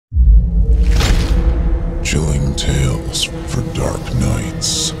Tales for Dark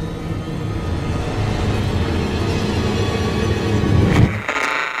Nights.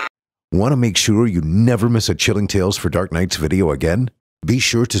 Want to make sure you never miss a Chilling Tales for Dark Nights video again? Be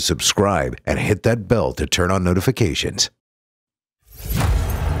sure to subscribe and hit that bell to turn on notifications.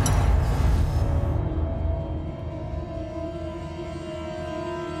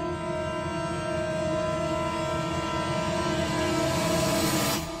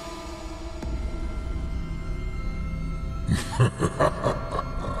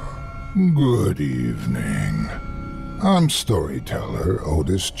 Good evening. I'm storyteller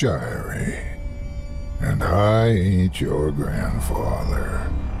Otis Jiry, and I ain't your grandfather.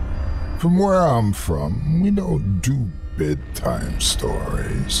 From where I'm from, we don't do bedtime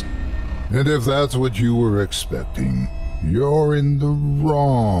stories. And if that's what you were expecting, you're in the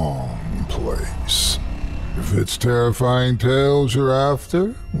wrong place. If it's terrifying tales you're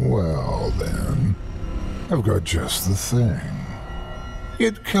after, well then, I've got just the thing.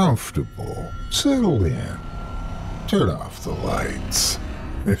 Get comfortable, settle in, turn off the lights,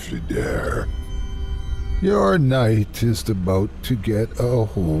 if you dare. Your night is about to get a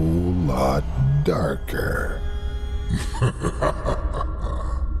whole lot darker.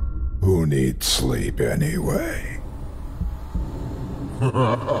 Who needs sleep anyway?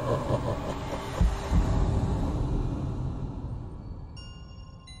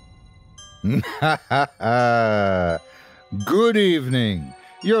 Good evening.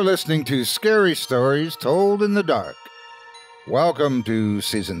 You're listening to Scary Stories Told in the Dark. Welcome to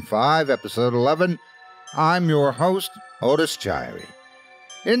Season 5, Episode 11. I'm your host, Otis Jiry.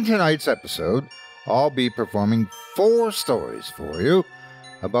 In tonight's episode, I'll be performing 4 stories for you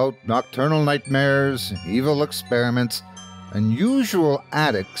about nocturnal nightmares, evil experiments, unusual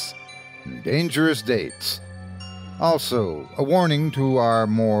addicts, and dangerous dates. Also, a warning to our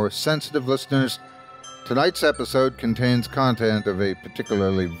more sensitive listeners. Tonight's episode contains content of a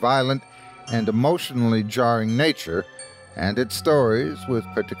particularly violent and emotionally jarring nature, and its stories with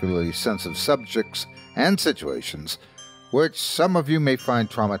particularly sensitive subjects and situations, which some of you may find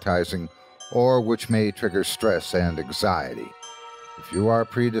traumatizing or which may trigger stress and anxiety. If you are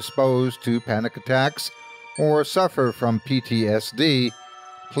predisposed to panic attacks or suffer from PTSD,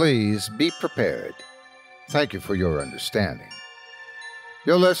 please be prepared. Thank you for your understanding.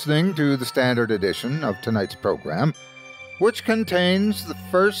 You're listening to the standard edition of tonight's program, which contains the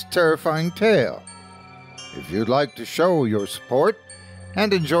first terrifying tale. If you'd like to show your support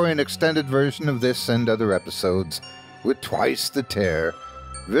and enjoy an extended version of this and other episodes with twice the terror,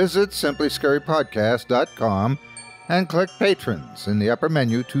 visit simplyscarypodcast.com and click Patrons in the upper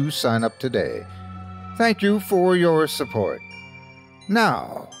menu to sign up today. Thank you for your support.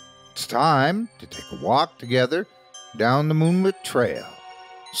 Now, it's time to take a walk together down the moonlit trail.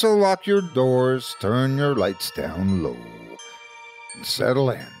 So lock your doors, turn your lights down low, and settle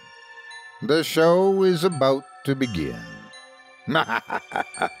in. The show is about to begin.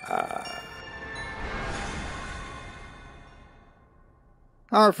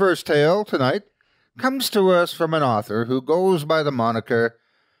 Our first tale tonight comes to us from an author who goes by the moniker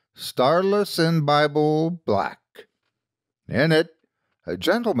StarlessandBibleBlack. In it, a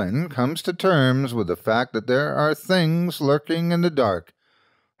gentleman comes to terms with the fact that there are things lurking in the dark,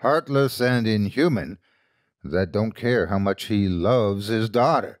 heartless and inhuman, that don't care how much he loves his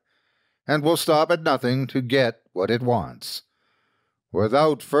daughter, and will stop at nothing to get what it wants.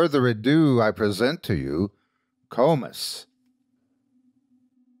 Without further ado, I present to you Comus.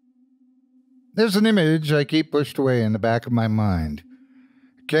 There's an image I keep pushed away in the back of my mind.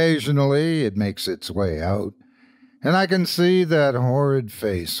 Occasionally it makes its way out, and I can see that horrid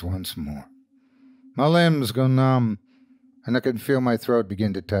face once more. My limbs go numb, and I can feel my throat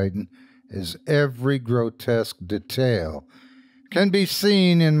begin to tighten as every grotesque detail can be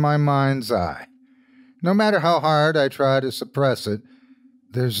seen in my mind's eye. No matter how hard I try to suppress it,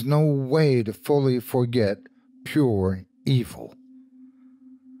 there's no way to fully forget pure evil.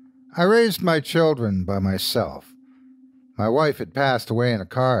 I raised my children by myself. My wife had passed away in a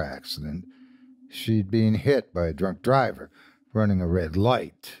car accident. She'd been hit by a drunk driver running a red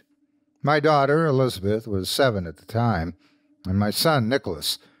light. My daughter, Elizabeth, was 7 at the time, and my son,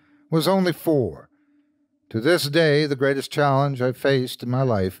 Nicholas, was only 4. To this day, the greatest challenge I've faced in my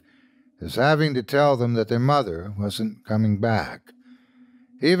life is having to tell them that their mother wasn't coming back.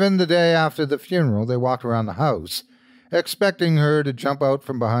 Even the day after the funeral, they walked around the house, expecting her to jump out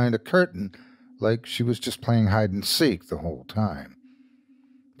from behind a curtain like she was just playing hide-and-seek the whole time.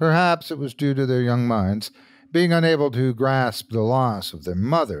 Perhaps it was due to their young minds being unable to grasp the loss of their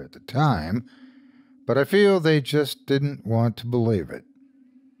mother at the time, but I feel they just didn't want to believe it.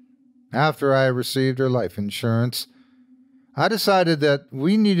 After I received her life insurance, I decided that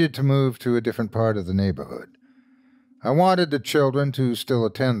we needed to move to a different part of the neighborhood. I wanted the children to still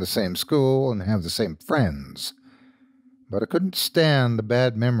attend the same school and have the same friends, but I couldn't stand the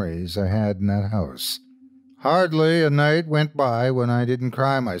bad memories I had in that house. Hardly a night went by when I didn't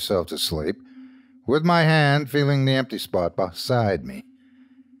cry myself to sleep, with my hand feeling the empty spot beside me.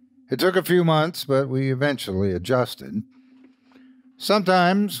 It took a few months, but we eventually adjusted.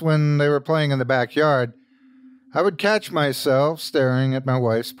 Sometimes, when they were playing in the backyard, I would catch myself staring at my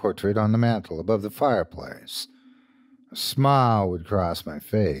wife's portrait on the mantel above the fireplace. A smile would cross my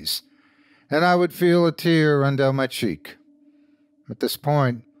face, and I would feel a tear run down my cheek. At this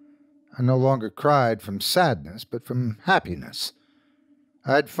point, I no longer cried from sadness, but from happiness.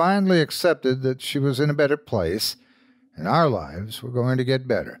 I had finally accepted that she was in a better place, and our lives were going to get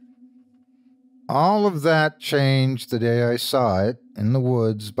better. All of that changed the day I saw it in the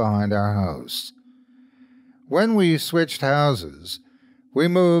woods behind our house. When we switched houses, we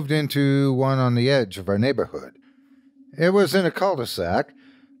moved into one on the edge of our neighborhood. It was in a cul-de-sac,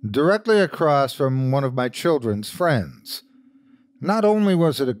 directly across from one of my children's friends. Not only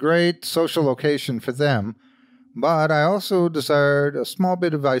was it a great social location for them, but I also desired a small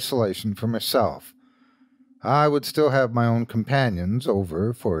bit of isolation for myself. I would still have my own companions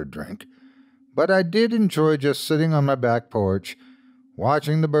over for a drink, but I did enjoy just sitting on my back porch,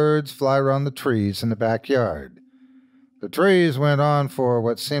 watching the birds fly around the trees in the backyard. The trees went on for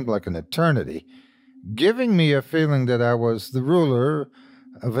what seemed like an eternity, giving me a feeling that I was the ruler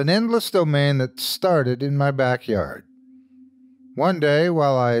of an endless domain that started in my backyard. One day,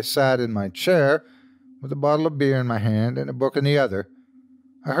 while I sat in my chair, with a bottle of beer in my hand and a book in the other,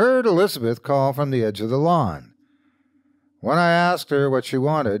 I heard Elizabeth call from the edge of the lawn. When I asked her what she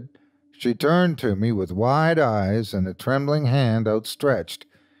wanted, she turned to me with wide eyes and a trembling hand outstretched,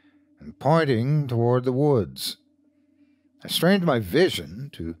 and pointing toward the woods. I strained my vision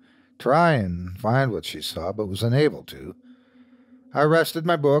to try and find what she saw, but was unable to. I rested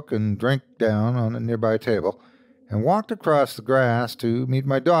my book and drink down on a nearby table, and walked across the grass to meet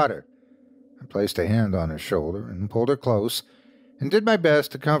my daughter. I placed a hand on her shoulder and pulled her close, and did my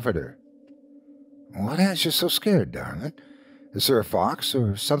best to comfort her. "What has you so scared, darling? Is there a fox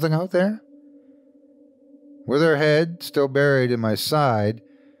or something out there?" With her head still buried in my side,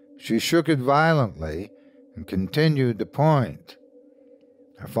 she shook it violently and continued to point.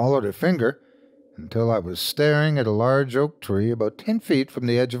 I followed her finger until I was staring at a large oak tree about 10 feet from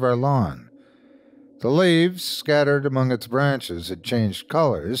the edge of our lawn. The leaves scattered among its branches had changed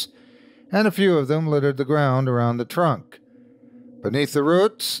colors, and a few of them littered the ground around the trunk. Beneath the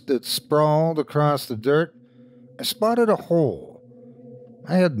roots that sprawled across the dirt, I spotted a hole.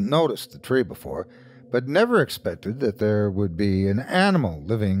 I hadn't noticed the tree before, but never expected that there would be an animal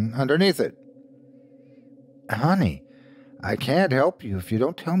living underneath it. "Honey, I can't help you if you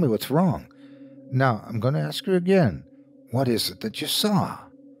don't tell me what's wrong. Now, I'm going to ask you again. What is it that you saw?"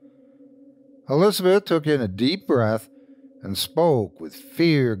 Elizabeth took in a deep breath and spoke with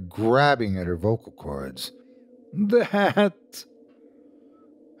fear grabbing at her vocal cords. "That..."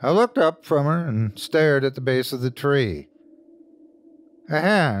 I looked up from her and stared at the base of the tree. A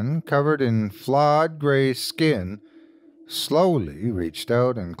hand, covered in flawed gray skin, slowly reached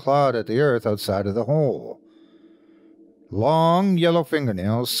out and clawed at the earth outside of the hole. Long yellow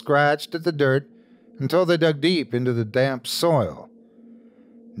fingernails scratched at the dirt until they dug deep into the damp soil.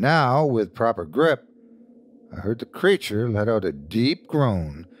 Now, with proper grip, I heard the creature let out a deep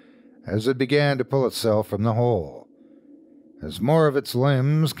groan as it began to pull itself from the hole. As more of its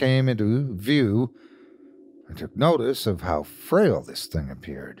limbs came into view, I took notice of how frail this thing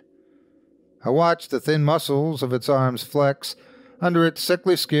appeared. I watched the thin muscles of its arms flex under its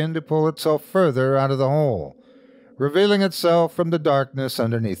sickly skin to pull itself further out of the hole, revealing itself from the darkness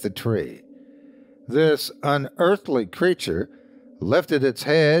underneath the tree. This unearthly creature lifted its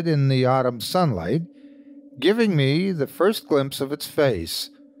head in the autumn sunlight, giving me the first glimpse of its face.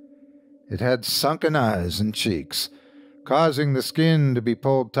 It had sunken eyes and cheeks, causing the skin to be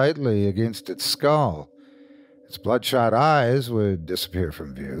pulled tightly against its skull. Its bloodshot eyes would disappear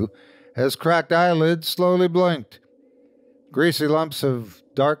from view as cracked eyelids slowly blinked. Greasy lumps of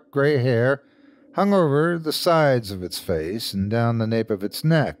dark gray hair hung over the sides of its face and down the nape of its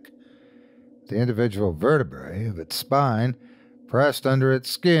neck. The individual vertebrae of its spine pressed under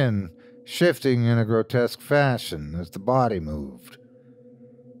its skin, shifting in a grotesque fashion as the body moved.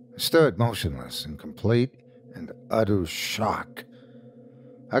 I stood motionless in complete and utter shock.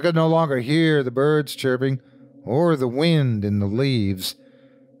 I could no longer hear the birds chirping or the wind in the leaves.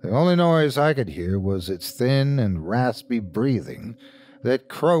 The only noise I could hear was its thin and raspy breathing that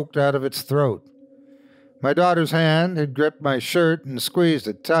croaked out of its throat. My daughter's hand had gripped my shirt and squeezed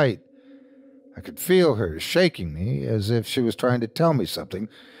it tight. I could feel her shaking me as if she was trying to tell me something,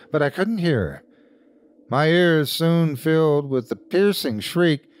 but I couldn't hear her. My ears soon filled with the piercing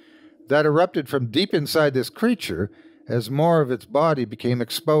shriek that erupted from deep inside this creature as more of its body became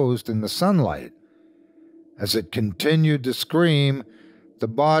exposed in the sunlight. As it continued to scream, the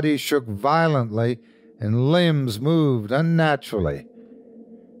body shook violently and limbs moved unnaturally.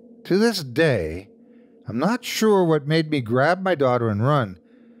 To this day, I'm not sure what made me grab my daughter and run,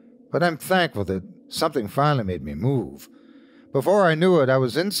 but I'm thankful that something finally made me move. Before I knew it, I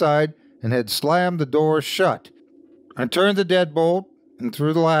was inside and had slammed the door shut. I turned the deadbolt and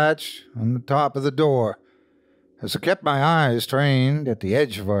threw the latch on the top of the door. As I kept my eyes trained at the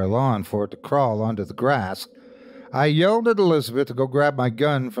edge of our lawn for it to crawl onto the grass, I yelled at Elizabeth to go grab my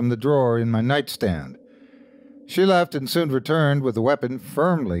gun from the drawer in my nightstand. She left and soon returned with the weapon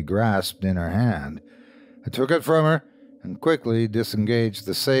firmly grasped in her hand. I took it from her and quickly disengaged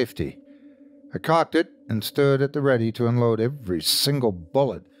the safety. I cocked it and stood at the ready to unload every single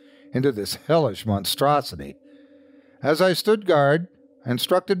bullet into this hellish monstrosity. As I stood guard, I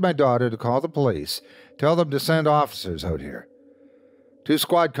instructed my daughter to call the police, tell them to send officers out here. 2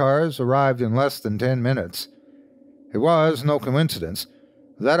 squad cars arrived in less than 10 minutes. It was no coincidence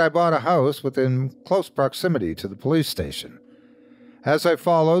that I bought a house within close proximity to the police station. As I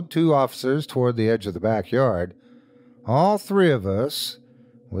followed 2 officers toward the edge of the backyard, all 3 of us,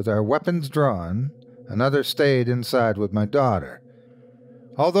 with our weapons drawn, another stayed inside with my daughter.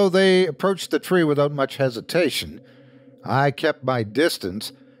 Although they approached the tree without much hesitation, I kept my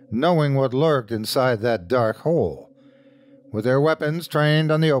distance, knowing what lurked inside that dark hole. With their weapons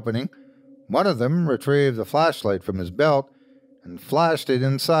trained on the opening, one of them retrieved the flashlight from his belt and flashed it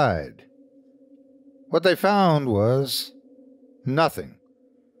inside. What they found was nothing.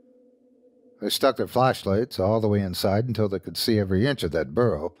 They stuck their flashlights all the way inside until they could see every inch of that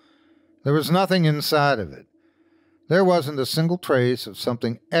burrow. There was nothing inside of it. There wasn't a single trace of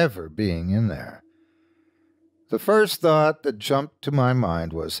something ever being in there. The first thought that jumped to my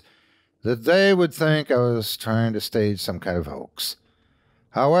mind was that they would think I was trying to stage some kind of hoax.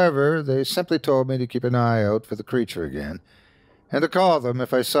 However, they simply told me to keep an eye out for the creature again, and to call them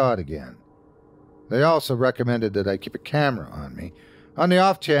if I saw it again. They also recommended that I keep a camera on me, on the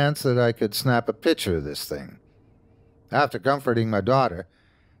off chance that I could snap a picture of this thing. After comforting my daughter,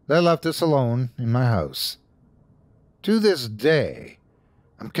 they left us alone in my house. To this day,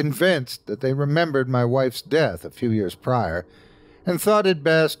 I'm convinced that they remembered my wife's death a few years prior and thought it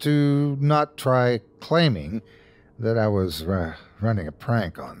best to not try claiming that I was running a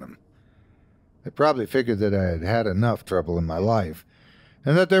prank on them. They probably figured that I had had enough trouble in my life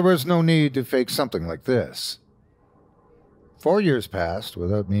and that there was no need to fake something like this. 4 years passed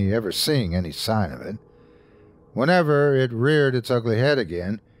without me ever seeing any sign of it. Whenever it reared its ugly head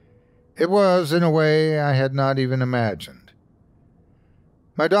again, it was in a way I had not even imagined.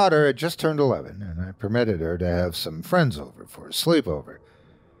 My daughter had just turned 11, and I permitted her to have some friends over for a sleepover.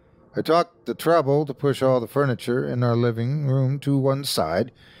 I took the trouble to push all the furniture in our living room to one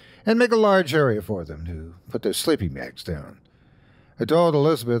side and make a large area for them to put their sleeping bags down. I told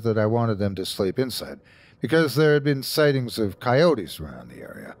Elizabeth that I wanted them to sleep inside because there had been sightings of coyotes around the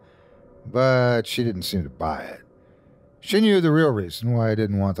area, but she didn't seem to buy it. She knew the real reason why I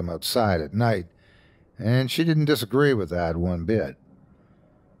didn't want them outside at night, and she didn't disagree with that one bit.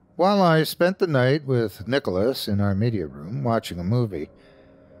 While I spent the night with Nicholas in our media room watching a movie,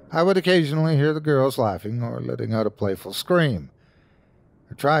 I would occasionally hear the girls laughing or letting out a playful scream.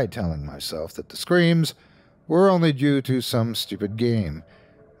 I tried telling myself that the screams were only due to some stupid game,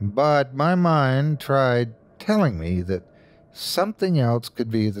 but my mind tried telling me that something else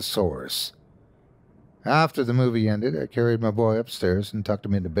could be the source. After the movie ended, I carried my boy upstairs and tucked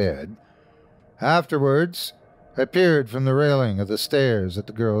him into bed. Afterwards, I peered from the railing of the stairs at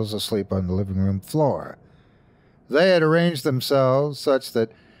the girls asleep on the living room floor. They had arranged themselves such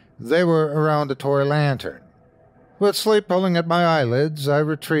that they were around a toy lantern. With sleep pulling at my eyelids, I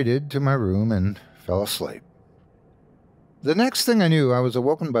retreated to my room and fell asleep. The next thing I knew, I was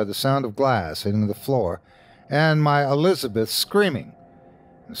awoken by the sound of glass hitting the floor and my Elizabeth screaming.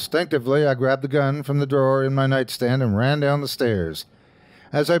 Instinctively, I grabbed the gun from the drawer in my nightstand and ran down the stairs.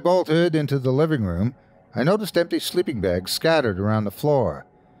 As I bolted into the living room, I noticed empty sleeping bags scattered around the floor.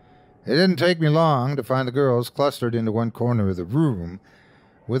 It didn't take me long to find the girls clustered into one corner of the room,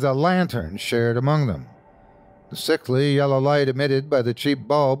 with a lantern shared among them. The sickly yellow light emitted by the cheap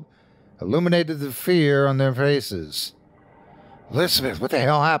bulb illuminated the fear on their faces. "Elizabeth, what the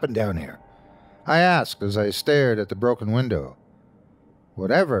hell happened down here?" I asked as I stared at the broken window.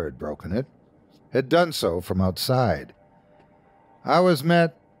 whatever had broken it, had done so from outside. I was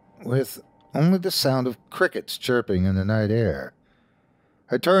met with only the sound of crickets chirping in the night air.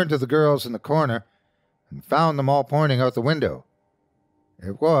 I turned to the girls in the corner and found them all pointing out the window.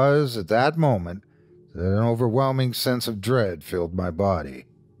 It was at that moment that an overwhelming sense of dread filled my body.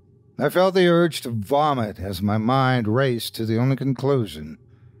 I felt the urge to vomit as my mind raced to the only conclusion.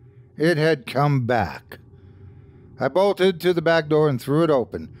 It had come back. I bolted to the back door and threw it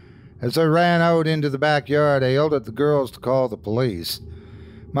open. As I ran out into the backyard, I yelled at the girls to call the police.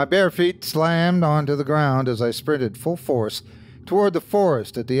 My bare feet slammed onto the ground as I sprinted full force toward the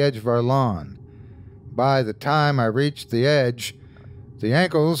forest at the edge of our lawn. By the time I reached the edge, the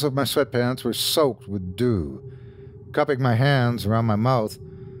ankles of my sweatpants were soaked with dew. Cupping my hands around my mouth,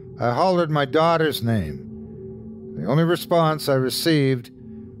 I hollered my daughter's name. The only response I received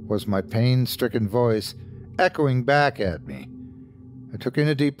was my pain-stricken voice echoing back at me. I took in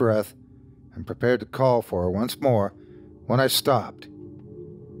a deep breath and prepared to call for her once more when I stopped.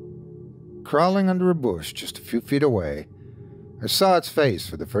 Crawling under a bush just a few feet away, I saw its face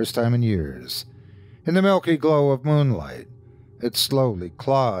for the first time in years. In the milky glow of moonlight, it slowly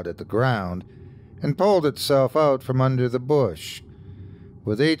clawed at the ground and pulled itself out from under the bush.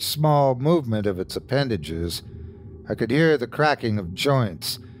 With each small movement of its appendages, I could hear the cracking of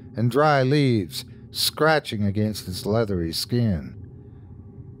joints and dry leaves scratching against its leathery skin.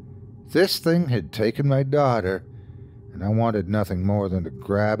 This thing had taken my daughter, and I wanted nothing more than to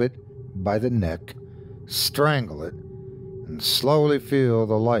grab it by the neck, strangle it, and slowly feel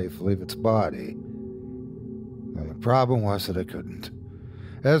the life leave its body. Well, the problem was that I couldn't.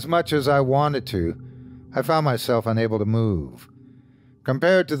 As much as I wanted to, I found myself unable to move.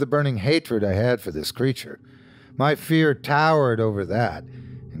 Compared to the burning hatred I had for this creature, my fear towered over that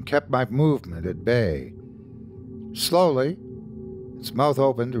and kept my movement at bay. Slowly, its mouth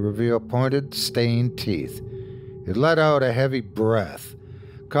opened to reveal pointed, stained teeth. It let out a heavy breath,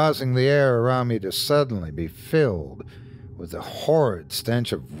 causing the air around me to suddenly be filled with the horrid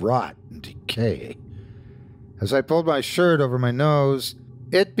stench of rot and decay. As I pulled my shirt over my nose,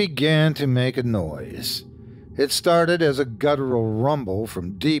 it began to make a noise. It started as a guttural rumble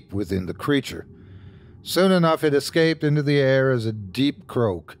from deep within the creature. Soon enough, it escaped into the air as a deep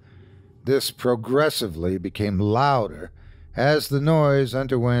croak. This progressively became louder as the noise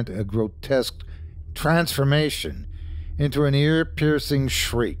underwent a grotesque transformation into an ear-piercing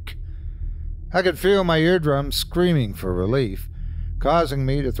shriek. I could feel my eardrums screaming for relief, causing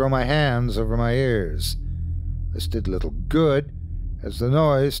me to throw my hands over my ears. This did little good, as the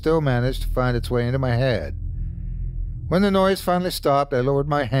noise still managed to find its way into my head. When the noise finally stopped, I lowered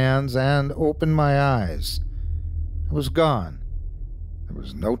my hands and opened my eyes. It was gone. There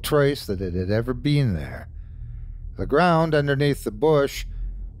was no trace that it had ever been there. The ground underneath the bush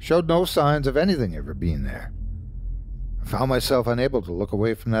showed no signs of anything ever being there. I found myself unable to look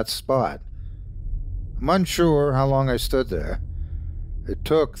away from that spot. I'm unsure how long I stood there. It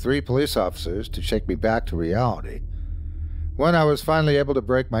took 3 police officers to shake me back to reality. When I was finally able to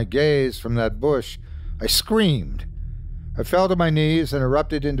break my gaze from that bush, I screamed. I fell to my knees and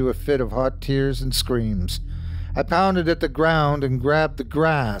erupted into a fit of hot tears and screams. I pounded at the ground and grabbed the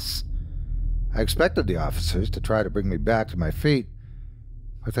grass. I expected the officers to try to bring me back to my feet,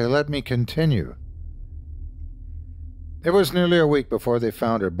 but they let me continue. It was nearly a week before they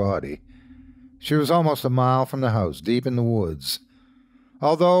found her body. She was almost a mile from the house, deep in the woods.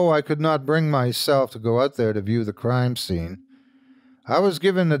 Although I could not bring myself to go out there to view the crime scene, I was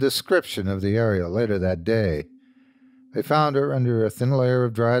given a description of the area later that day. They found her under a thin layer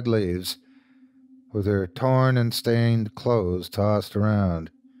of dried leaves, with her torn and stained clothes tossed around.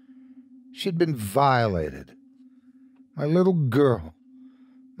 She'd been violated. My little girl,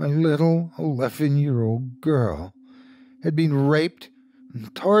 my little 11-year-old girl, had been raped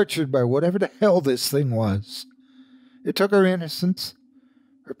and tortured by whatever the hell this thing was. It took her innocence,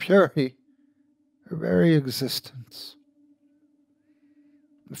 her purity, her very existence.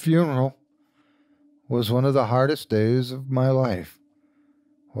 The funeral was one of the hardest days of my life.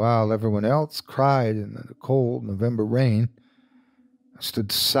 While everyone else cried in the cold November rain, I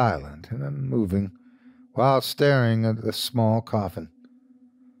stood silent and unmoving while staring at the small coffin.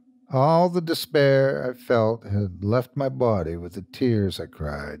 All the despair I felt had left my body with the tears I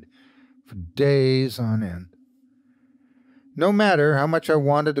cried for days on end. No matter how much I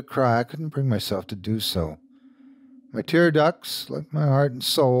wanted to cry, I couldn't bring myself to do so. My tear ducts, like my heart and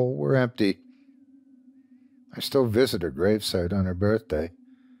soul, were empty. I still visit her gravesite on her birthday.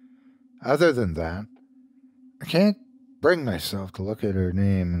 Other than that, I can't bring myself to look at her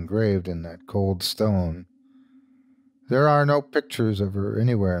name engraved in that cold stone. There are no pictures of her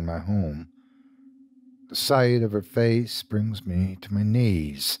anywhere in my home. The sight of her face brings me to my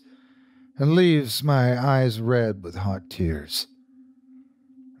knees and leaves my eyes red with hot tears.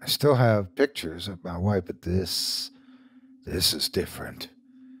 I still have pictures of my wife, but this is different.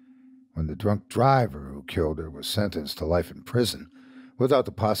 When the drunk driver who killed her was sentenced to life in prison without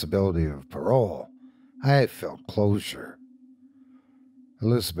the possibility of parole, I felt closure.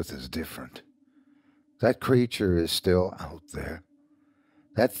 Elizabeth is different. That creature is still out there.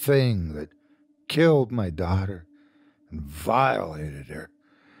 That thing that killed my daughter and violated her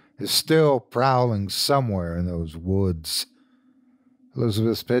is still prowling somewhere in those woods.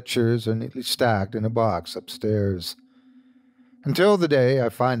 Elizabeth's pictures are neatly stacked in a box upstairs. Until the day I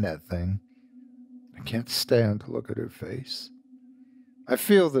find that thing, I can't stand to look at her face. I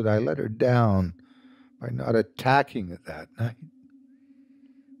feel that I let her down by not attacking it that night.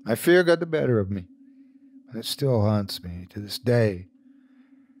 My fear got the better of me, and it still haunts me to this day.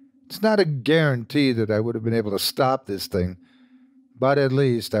 It's not a guarantee that I would have been able to stop this thing, but at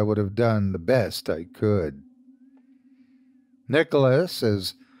least I would have done the best I could. Nicholas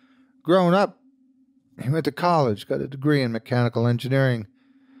has grown up. He went to college, got a degree in mechanical engineering.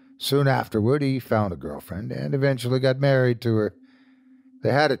 Soon afterward, he found a girlfriend and eventually got married to her.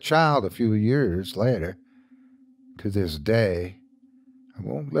 They had a child a few years later. To this day, I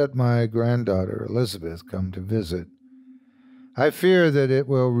won't let my granddaughter Elizabeth come to visit. I fear that it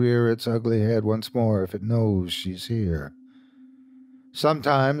will rear its ugly head once more if it knows she's here.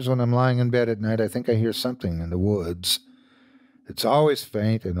 Sometimes when I'm lying in bed at night, I think I hear something in the woods. It's always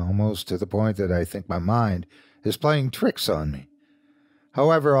faint and almost to the point that I think my mind is playing tricks on me.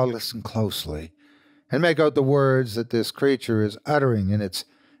 However, I'll listen closely and make out the words that this creature is uttering in its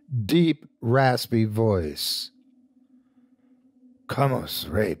deep, raspy voice. Comus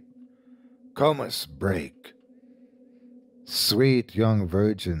rape, Comus break. Sweet young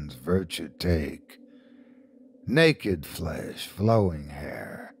virgins virtue take. Naked flesh, flowing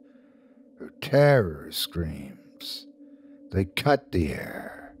hair. Her terror screams. They cut the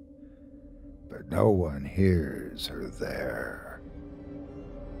air, but no one hears her there.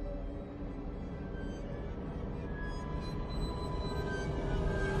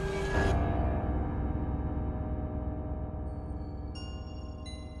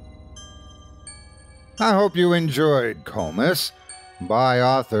 I hope you enjoyed Comus by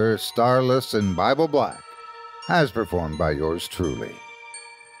author StarlessandBibleBlack, as performed by yours truly.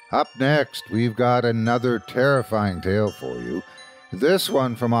 Up next, we've got another terrifying tale for you, this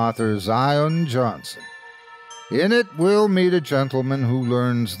one from author Zyon Johnson. In it, we'll meet a gentleman who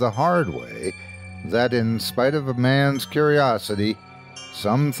learns the hard way that in spite of a man's curiosity,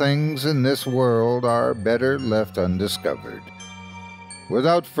 some things in this world are better left undiscovered.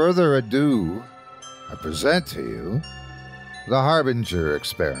 Without further ado, I present to you the Harbinger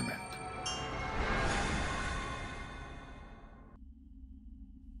experiment.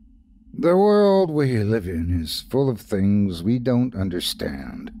 The world we live in is full of things we don't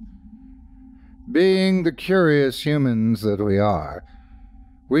understand. Being the curious humans that we are,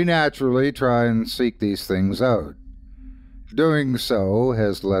 we naturally try and seek these things out. Doing so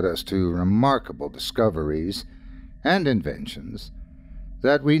has led us to remarkable discoveries and inventions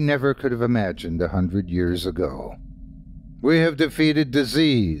that we never could have imagined 100 years ago. We have defeated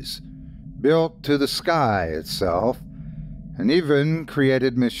disease, built to the sky itself, and even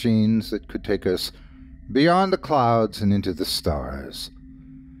created machines that could take us beyond the clouds and into the stars.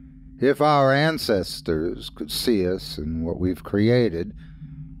 If our ancestors could see us in what we've created,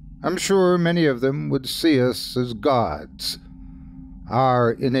 I'm sure many of them would see us as gods.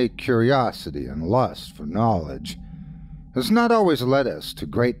 Our innate curiosity and lust for knowledge has not always led us to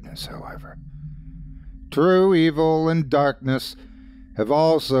greatness, however. True evil and darkness have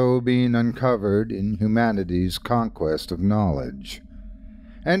also been uncovered in humanity's conquest of knowledge.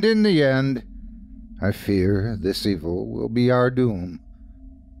 And in the end, I fear this evil will be our doom.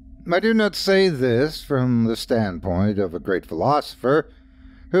 I do not say this from the standpoint of a great philosopher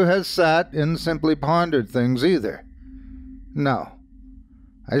who has sat and simply pondered things either. No,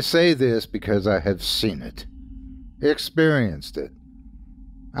 I say this because I have seen it, experienced it.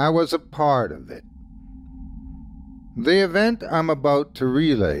 I was a part of it. The event I'm about to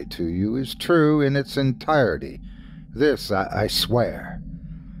relay to you is true in its entirety. This I swear.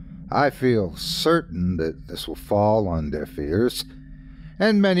 I feel certain that this will fall on deaf ears,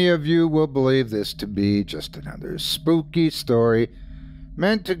 and many of you will believe this to be just another spooky story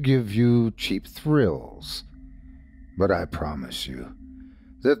meant to give you cheap thrills. But I promise you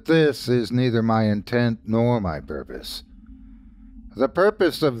that this is neither my intent nor my purpose. The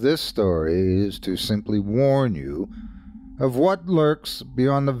purpose of this story is to simply warn you of what lurks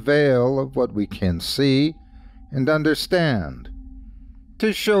beyond the veil of what we can see and understand,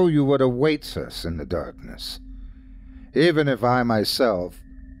 to show you what awaits us in the darkness, even if I myself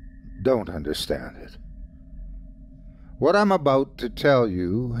don't understand it. What I'm about to tell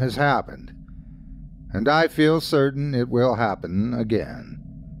you has happened, and I feel certain it will happen again.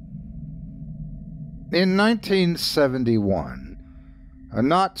 In 1971, a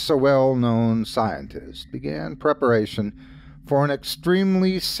not-so-well-known scientist began preparation for an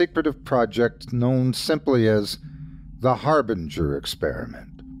extremely secretive project known simply as the Harbinger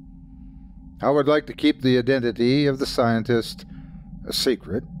experiment. I would like to keep the identity of the scientist a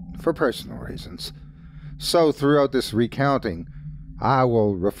secret for personal reasons, so throughout this recounting, I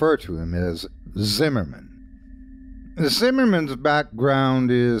will refer to him as Zimmerman. Zimmerman's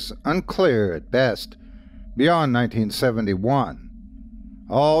background is unclear at best beyond 1971.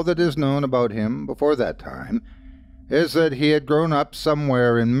 All that is known about him before that time is that he had grown up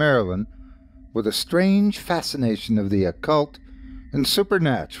somewhere in Maryland with a strange fascination of the occult and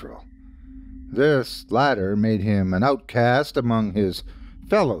supernatural. This latter made him an outcast among his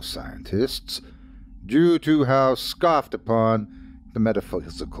fellow scientists due to how scoffed upon the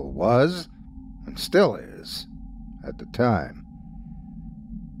metaphysical was, and still is, at the time.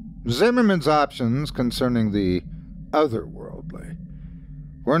 Zimmerman's options concerning the otherworldly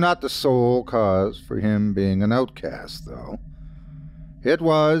were not the sole cause for him being an outcast, though. It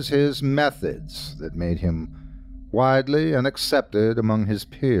was his methods that made him widely unaccepted among his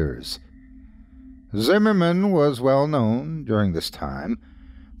peers. Zimmerman was well known during this time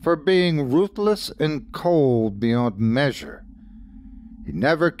for being ruthless and cold beyond measure. He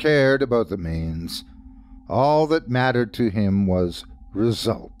never cared about the means. All that mattered to him was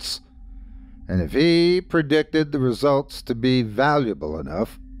results. And if he predicted the results to be valuable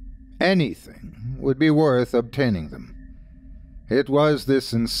enough, anything would be worth obtaining them. It was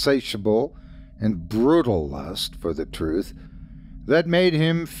this insatiable and brutal lust for the truth that made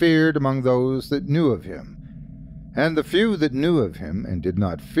him feared among those that knew of him, and the few that knew of him and did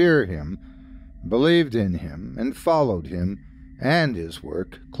not fear him believed in him and followed him and his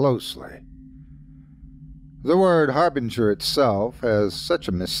work closely. The word Harbinger itself has such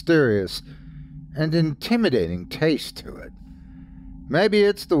a mysterious and intimidating taste to it. Maybe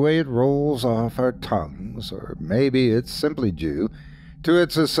it's the way it rolls off our tongues, or maybe it's simply due to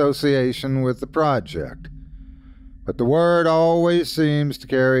its association with the project. But the word always seems to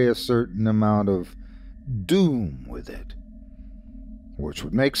carry a certain amount of doom with it, which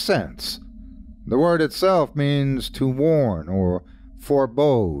would make sense. The word itself means to warn or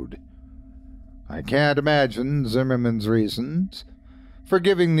forebode. I can't imagine Zimmerman's reasons for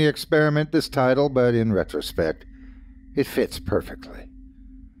giving the experiment this title, but in retrospect, it fits perfectly.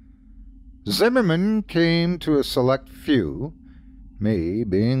 Zimmerman came to a select few, me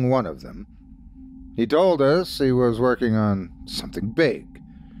being one of them. He told us he was working on something big,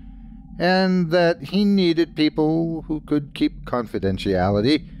 and that he needed people who could keep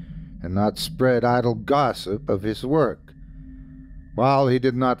confidentiality and not spread idle gossip of his work. While he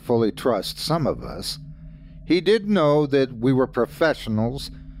did not fully trust some of us, he did know that we were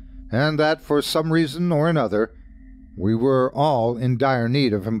professionals and that for some reason or another we were all in dire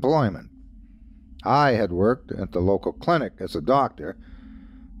need of employment. I had worked at the local clinic as a doctor,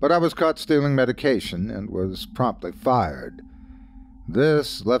 but I was caught stealing medication and was promptly fired.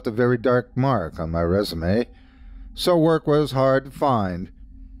 This left a very dark mark on my resume, so work was hard to find.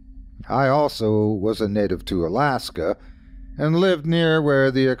 I also was a native to Alaska and lived near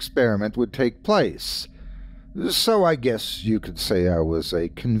where the experiment would take place, so I guess you could say I was a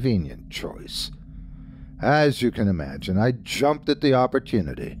convenient choice. As you can imagine, I jumped at the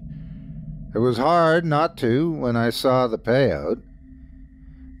opportunity. It was hard not to when I saw the payout.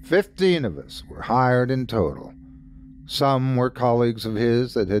 15 of us were hired in total. Some were colleagues of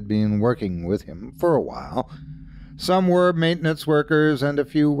his that had been working with him for a while. Some were maintenance workers, and a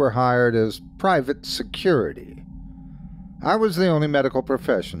few were hired as private security. I was the only medical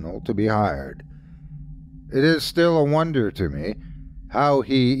professional to be hired. It is still a wonder to me how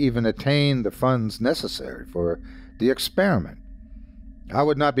he even attained the funds necessary for the experiment. I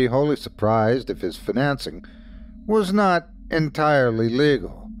would not be wholly surprised if his financing was not entirely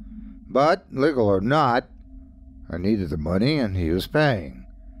legal. But, legal or not, I needed the money and he was paying.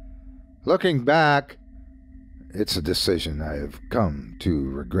 Looking back, it's a decision I have come to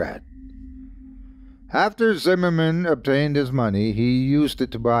regret. After Zimmerman obtained his money, he used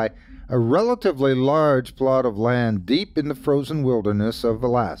it to buy a relatively large plot of land deep in the frozen wilderness of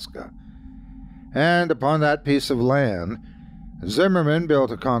Alaska. And upon that piece of land, Zimmerman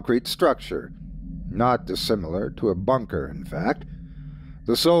built a concrete structure, not dissimilar to a bunker, in fact,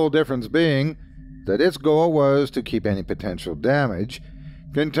 the sole difference being that its goal was to keep any potential damage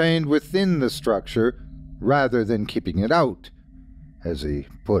contained within the structure rather than keeping it out, as he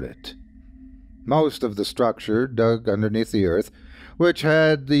put it. Most of the structure dug underneath the earth, which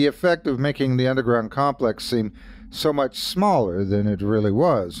had the effect of making the underground complex seem so much smaller than it really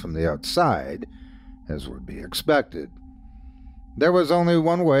was from the outside, as would be expected. There was only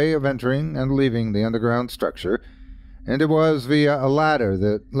one way of entering and leaving the underground structure, and it was via a ladder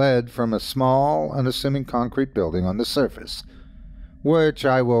that led from a small, unassuming concrete building on the surface, which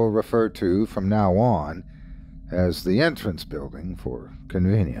I will refer to from now on as the entrance building for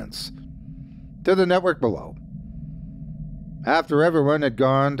convenience, to the network below. After everyone had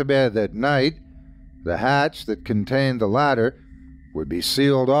gone to bed that night, the hatch that contained the ladder would be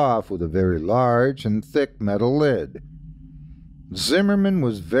sealed off with a very large and thick metal lid. Zimmerman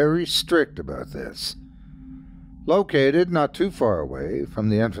was very strict about this. Located not too far away from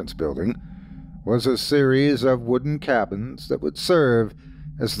the entrance building was a series of wooden cabins that would serve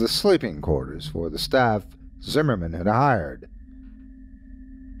as the sleeping quarters for the staff Zimmerman had hired.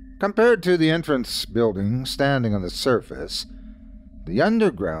 Compared to the entrance building standing on the surface, the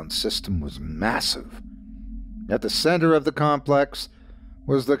underground system was massive. At the center of the complex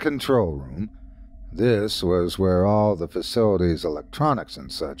was the control room. This was where all the facility's electronics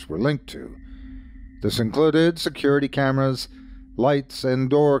and such were linked to. This included security cameras, lights, and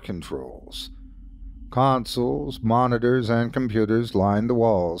door controls. Consoles, monitors, and computers lined the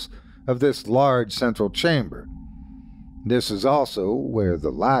walls of this large central chamber. This is also where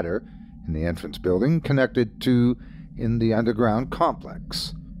the ladder in the entrance building connected to in the underground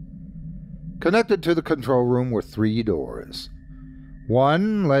complex. Connected to the control room were 3 doors.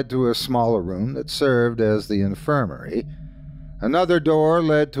 One led to a smaller room that served as the infirmary. Another door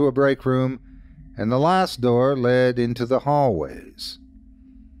led to a break room, and the last door led into the hallways.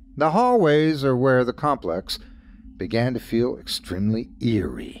 The hallways are where the complex began to feel extremely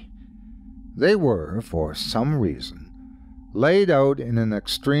eerie. They were, for some reason, laid out in an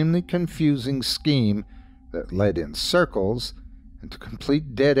extremely confusing scheme that led in circles and to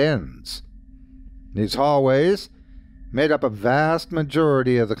complete dead ends. These hallways made up a vast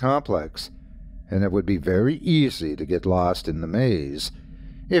majority of the complex, and it would be very easy to get lost in the maze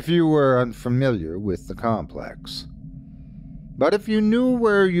if you were unfamiliar with the complex. But if you knew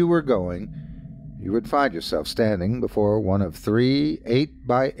where you were going, you would find yourself standing before one of 3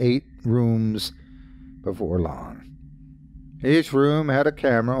 8x8 rooms before long. Each room had a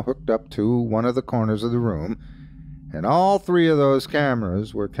camera hooked up to one of the corners of the room, and all 3 of those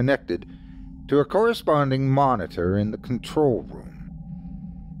cameras were connected to a corresponding monitor in the control room.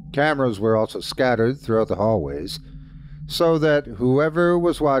 Cameras were also scattered throughout the hallways, so that whoever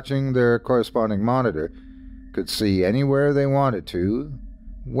was watching their corresponding monitor could see anywhere they wanted to,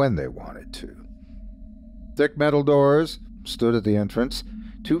 when they wanted to. Thick metal doors stood at the entrance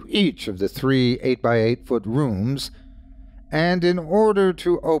to each of the 3 8x8-foot rooms, and in order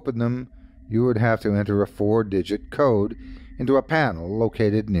to open them, you would have to enter a 4-digit code into a panel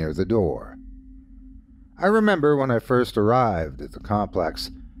located near the door. I remember when I first arrived at the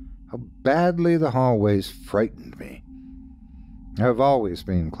complex how badly the hallways frightened me. I have always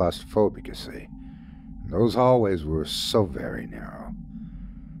been claustrophobic, you see. Those hallways were so very narrow.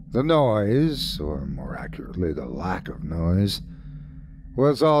 The noise, or more accurately the lack of noise,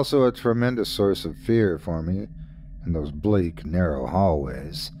 was also a tremendous source of fear for me in those bleak, narrow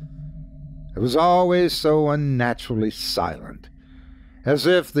hallways. It was always so unnaturally silent, as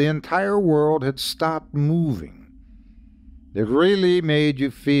if the entire world had stopped moving. It really made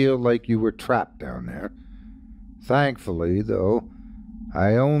you feel like you were trapped down there. Thankfully, though,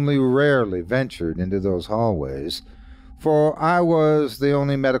 I only rarely ventured into those hallways, for I was the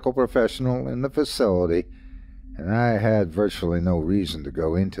only medical professional in the facility, and I had virtually no reason to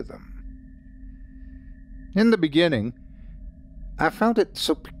go into them. In the beginning, I found it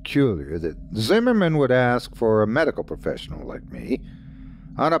so peculiar that Zimmerman would ask for a medical professional like me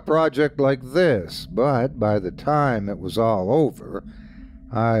on a project like this, but by the time it was all over,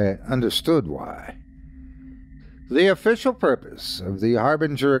 I understood why. The official purpose of the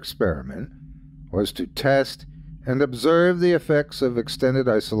Harbinger experiment was to test and observe the effects of extended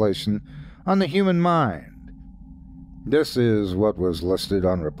isolation on the human mind. This is what was listed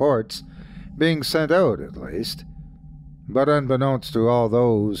on reports, being sent out at least. But unbeknownst to all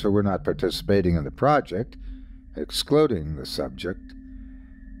those who were not participating in the project, excluding the subject,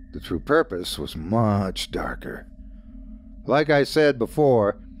 the true purpose was much darker. Like I said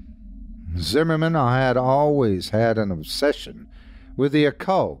before, Zimmerman had always had an obsession with the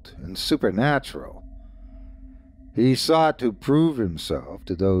occult and supernatural. He sought to prove himself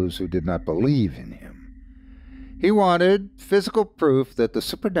to those who did not believe in him. He wanted physical proof that the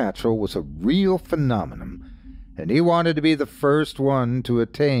supernatural was a real phenomenon, and he wanted to be the first one to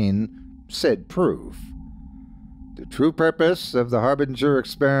attain said proof. The true purpose of the Harbinger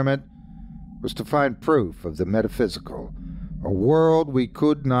experiment was to find proof of the metaphysical, a world we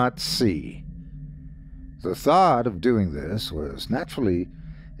could not see. The thought of doing this was naturally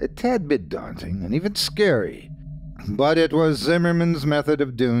a tad bit daunting and even scary, but it was Zimmerman's method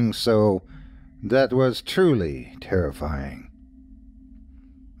of doing so that was truly terrifying.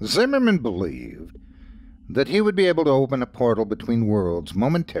 Zimmerman believed that he would be able to open a portal between worlds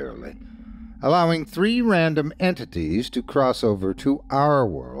momentarily, allowing 3 random entities to cross over to our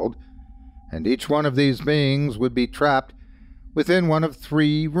world, and each one of these beings would be trapped within one of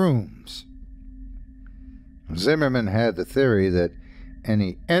 3 rooms. Zimmerman had the theory that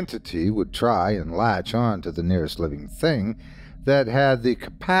any entity would try and latch on to the nearest living thing that had the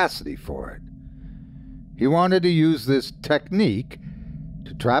capacity for it. He wanted to use this technique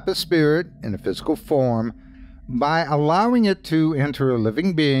to trap a spirit in a physical form by allowing it to enter a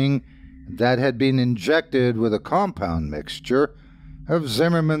living being that had been injected with a compound mixture of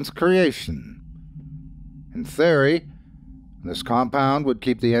Zimmerman's creation. In theory, this compound would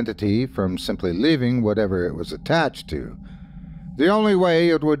keep the entity from simply leaving whatever it was attached to. The only way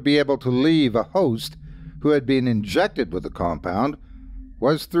it would be able to leave a host who had been injected with the compound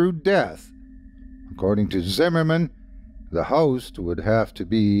was through death. According to Zimmerman, the host would have to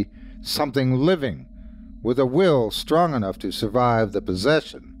be something living, with a will strong enough to survive the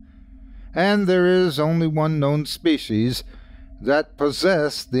possession. And there is only one known species that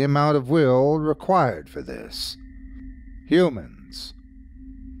possess the amount of will required for this: humans.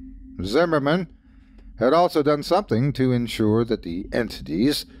 Zimmerman had also done something to ensure that the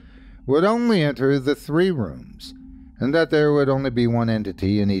entities would only enter the 3 rooms, and that there would only be 1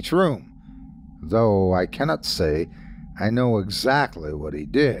 entity in each room, though I cannot say I know exactly what he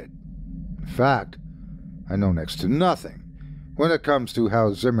did. In fact, I know next to nothing when it comes to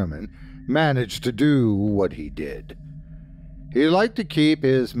how Zimmerman managed to do what he did. He liked to keep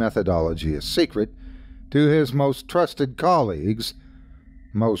his methodology a secret to his most trusted colleagues,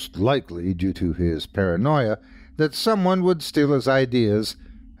 most likely due to his paranoia that someone would steal his ideas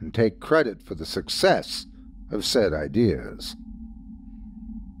and take credit for the success of said ideas.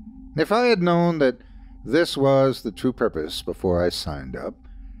 If I had known that this was the true purpose before I signed up,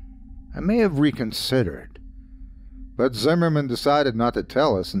 I may have reconsidered. But Zimmerman decided not to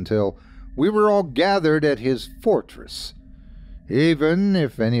tell us until we were all gathered at his fortress. Even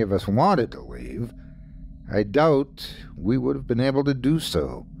if any of us wanted to leave, I doubt we would have been able to do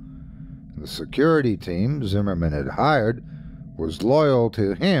so. The security team Zimmerman had hired was loyal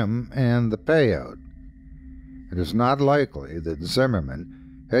to him and the payout. It is not likely that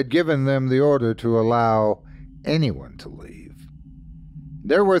Zimmerman had given them the order to allow anyone to leave.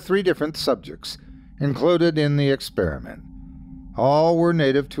 There were 3 different subjects included in the experiment. All were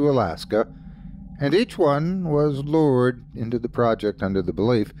native to Alaska, and each one was lured into the project under the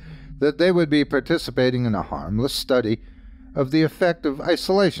belief that they would be participating in a harmless study of the effect of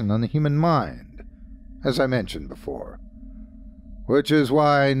isolation on the human mind, as I mentioned before. Which is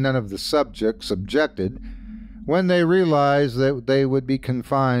why none of the subjects objected when they realized that they would be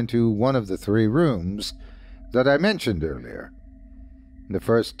confined to one of the 3 rooms that I mentioned earlier. The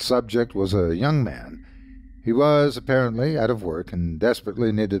first subject was a young man. He was apparently out of work and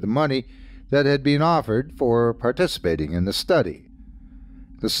desperately needed the money that had been offered for participating in the study.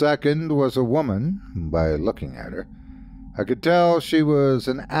 The second was a woman. By looking at her, I could tell she was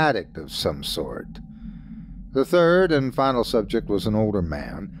an addict of some sort. The third and final subject was an older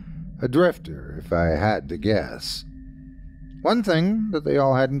man, a drifter, if I had to guess. One thing that they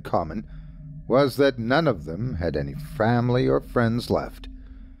all had in common was that none of them had any family or friends left.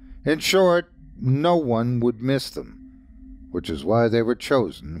 In short, no one would miss them, which is why they were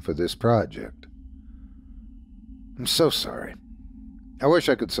chosen for this project. I'm so sorry. I wish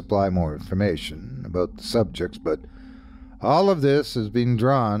I could supply more information about the subjects, but all of this has been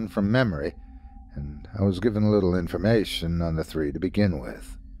drawn from memory, and I was given little information on the 3 to begin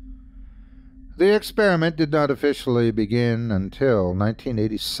with. The experiment did not officially begin until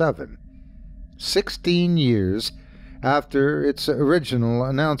 1987, 16 years after its original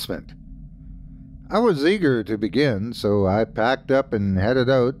announcement. I was eager to begin, so I packed up and headed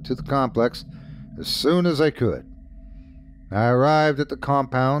out to the complex as soon as I could. I arrived at the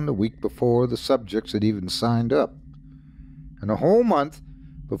compound a week before the subjects had even signed up, and a whole month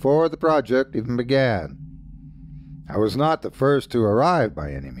before the project even began. I was not the first to arrive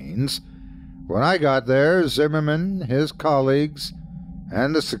by any means. When I got there, Zimmerman, his colleagues,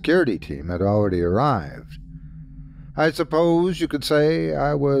 and the security team had already arrived. I suppose you could say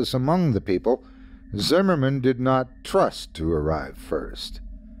I was among the people Zimmerman did not trust to arrive first.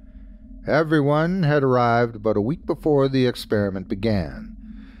 Everyone had arrived about a week before the experiment began.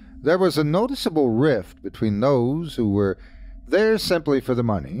 There was a noticeable rift between those who were there simply for the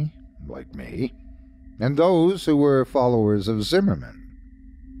money, like me, and those who were followers of Zimmerman.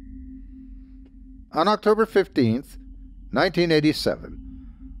 On October 15th, 1987,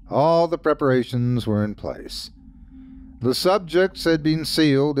 all the preparations were in place. The subjects had been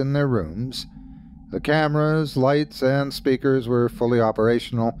sealed in their rooms. The cameras, lights, and speakers were fully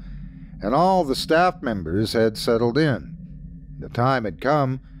operational, and all the staff members had settled in. The time had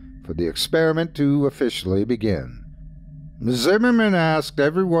come for the experiment to officially begin. Zimmerman asked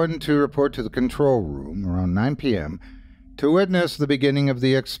everyone to report to the control room around 9 p.m. to witness the beginning of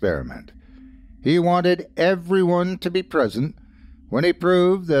the experiment. He wanted everyone to be present when he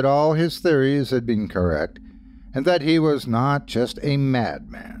proved that all his theories had been correct and that he was not just a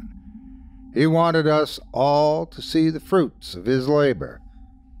madman. He wanted us all to see the fruits of his labor.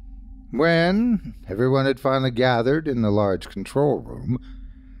 When everyone had finally gathered in the large control room,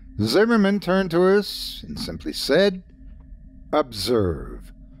 Zimmerman turned to us and simply said,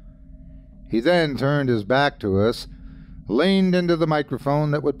 "Observe." He then turned his back to us, leaned into the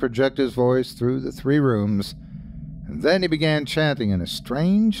microphone that would project his voice through the 3 rooms, and then he began chanting in a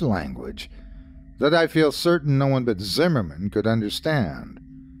strange language that I feel certain no one but Zimmerman could understand.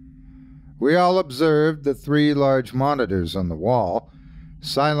 We all observed the 3 large monitors on the wall,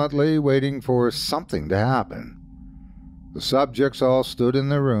 silently waiting for something to happen. The subjects all stood in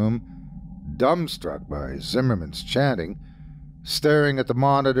their room, dumbstruck by Zimmerman's chanting, staring at the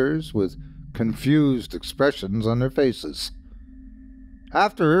monitors with confused expressions on their faces.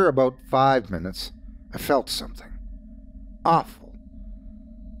 After about 5 minutes, I felt something awful.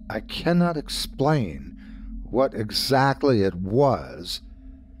 I cannot explain what exactly it was,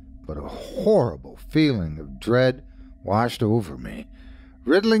 but a horrible feeling of dread washed over me,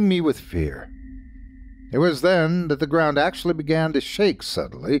 riddling me with fear. It was then that the ground actually began to shake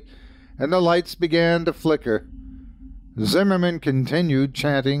suddenly, and the lights began to flicker. Zimmerman continued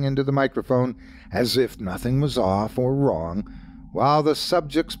chanting into the microphone as if nothing was off or wrong, while the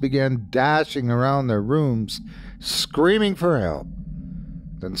subjects began dashing around their rooms, screaming for help.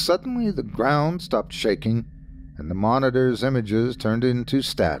 Then suddenly the ground stopped shaking, and the monitor's images turned into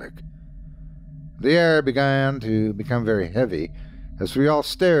static. The air began to become very heavy as we all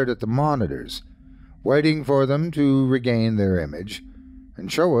stared at the monitors, waiting for them to regain their image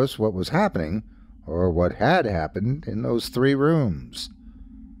and show us what was happening or what had happened in those 3 rooms.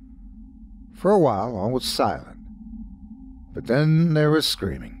 For a while all was silent, but then there was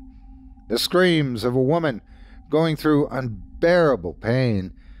screaming. The screams of a woman going through unbearable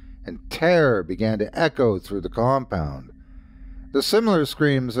pain, and terror began to echo through the compound. The similar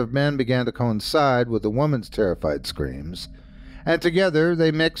screams of men began to coincide with the woman's terrified screams, and together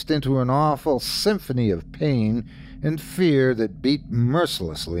they mixed into an awful symphony of pain and fear that beat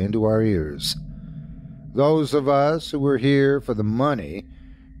mercilessly into our ears. Those of us who were here for the money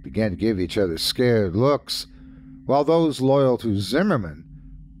began to give each other scared looks, while those loyal to Zimmerman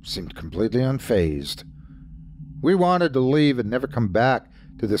seemed completely unfazed. We wanted to leave and never come back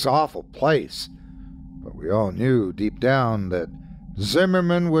to this awful place, but we all knew deep down that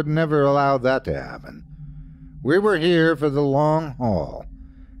Zimmerman would never allow that to happen. We were here for the long haul.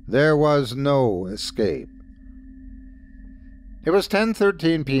 There was no escape. It was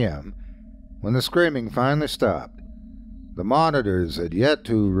 10:13 p.m. when the screaming finally stopped. The monitors had yet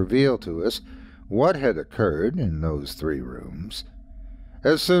to reveal to us what had occurred in those 3 rooms.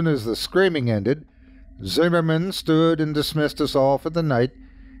 As soon as the screaming ended, Zimmerman stood and dismissed us all for the night,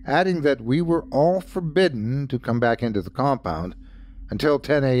 adding that we were all forbidden to come back into the compound until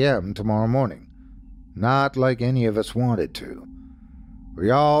 10 a.m. tomorrow morning, not like any of us wanted to. We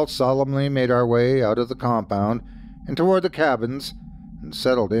all solemnly made our way out of the compound and toward the cabins and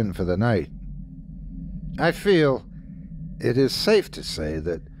settled in for the night. I feel it is safe to say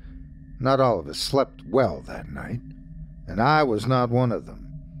that not all of us slept well that night, and I was not one of them.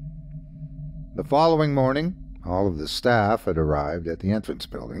 The following morning, all of the staff had arrived at the entrance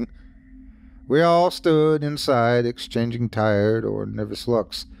building. We all stood inside exchanging tired or nervous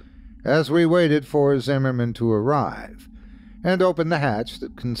looks as we waited for Zimmerman to arrive and open the hatch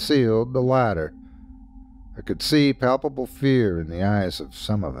that concealed the ladder. I could see palpable fear in the eyes of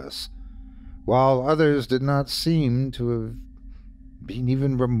some of us, while others did not seem to have being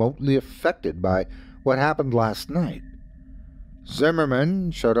even remotely affected by what happened last night.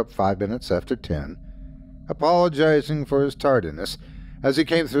 Zimmerman showed up 5 minutes after 10, apologizing for his tardiness as he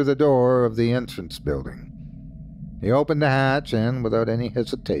came through the door of the entrance building. He opened the hatch and, without any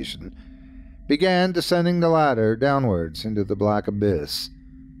hesitation, began descending the ladder downwards into the black abyss.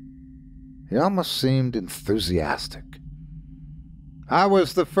 He almost seemed enthusiastic. I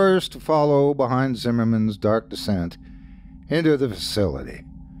was the first to follow behind Zimmerman's dark descent into the facility.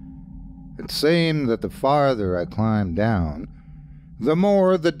 It seemed that the farther I climbed down, the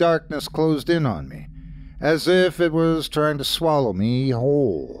more the darkness closed in on me, as if it was trying to swallow me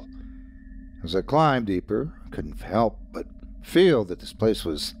whole. As I climbed deeper, I couldn't help but feel that this place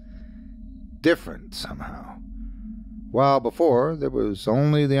was different somehow. While before there was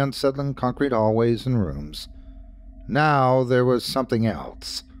only the unsettling concrete hallways and rooms, now there was something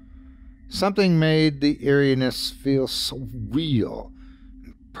else. Something made the eeriness feel so real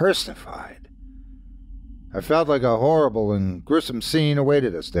and personified. I felt like a horrible and gruesome scene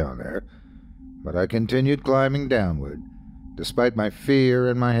awaited us down there, but I continued climbing downward, despite my fear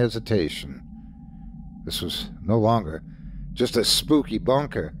and my hesitation. This was no longer just a spooky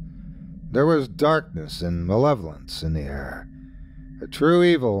bunker. There was darkness and malevolence in the air. A true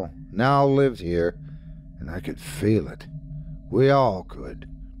evil now lived here, and I could feel it. We all could.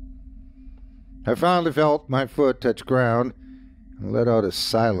 I finally felt my foot touch ground and let out a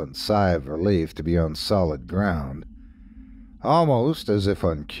silent sigh of relief to be on solid ground. Almost as if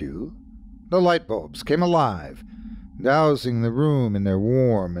on cue, the light bulbs came alive, dousing the room in their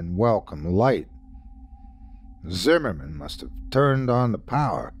warm and welcome light. Zimmerman must have turned on the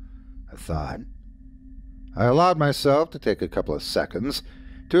power, I thought. I allowed myself to take a couple of seconds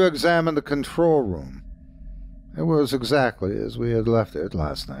to examine the control room. It was exactly as we had left it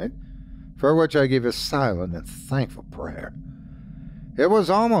last night, for which I gave a silent and thankful prayer. It was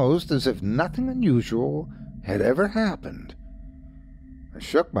almost as if nothing unusual had ever happened. I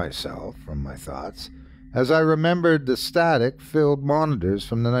shook myself from my thoughts as I remembered the static-filled monitors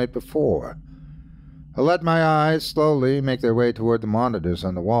from the night before. I let my eyes slowly make their way toward the monitors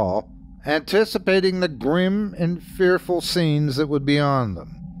on the wall, anticipating the grim and fearful scenes that would be on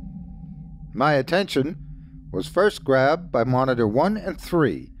them. My attention was first grabbed by monitor 1 and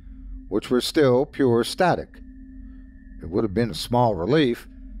 3, which were still pure static. It would have been a small relief,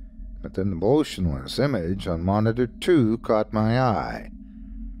 but then the motionless image on monitor 2 caught my eye.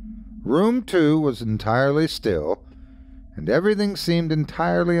 Room 2 was entirely still, and everything seemed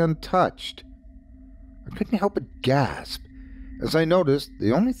entirely untouched. I couldn't help but gasp as I noticed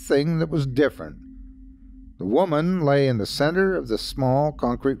the only thing that was different. The woman lay in the center of the small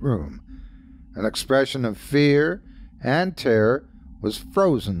concrete room. An expression of fear and terror was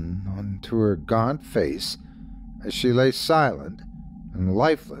frozen onto her gaunt face as she lay silent and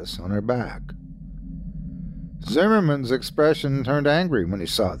lifeless on her back. Zimmerman's expression turned angry when he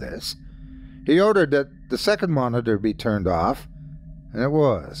saw this. He ordered that the second monitor be turned off, and it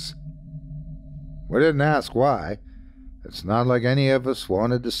was. We didn't ask why. It's not like any of us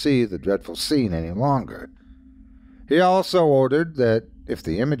wanted to see the dreadful scene any longer. He also ordered that if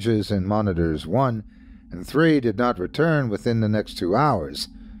the images in monitors 1 and 3 did not return within the next 2 hours,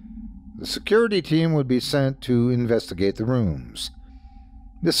 the security team would be sent to investigate the rooms.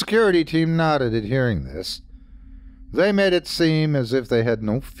 The security team nodded at hearing this. They made it seem as if they had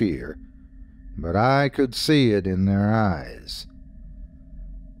no fear, but I could see it in their eyes.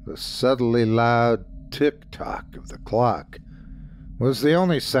 The subtly loud tick-tock of the clock was the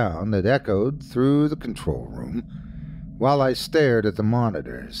only sound that echoed through the control room while I stared at the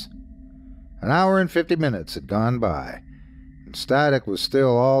monitors. An hour and 50 minutes had gone by, and static was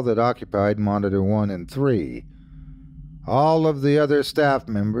still all that occupied monitor 1 and 3. All of the other staff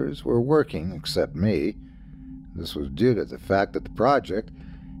members were working except me. This was due to the fact that the project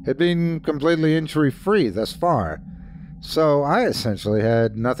had been completely injury-free thus far, so I essentially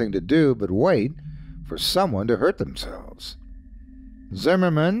had nothing to do but wait for someone to hurt themselves.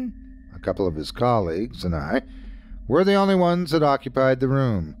 Zimmerman, a couple of his colleagues, and I were the only ones that occupied the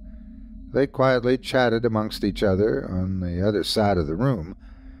room. They quietly chatted amongst each other on the other side of the room,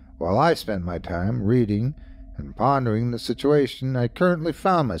 while I spent my time reading and pondering the situation I currently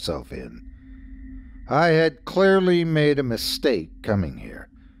found myself in. I had clearly made a mistake coming here.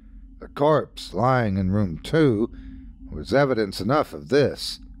 The corpse lying in room 2 was evidence enough of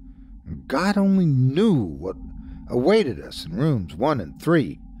this. God only knew what awaited us in rooms 1 and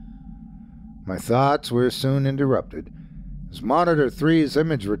 3. My thoughts were soon interrupted as monitor 3's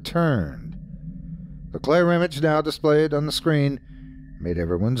image returned. The clear image now displayed on the screen made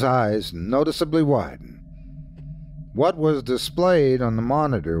everyone's eyes noticeably widen. What was displayed on the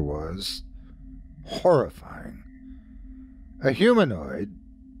monitor was horrifying. A humanoid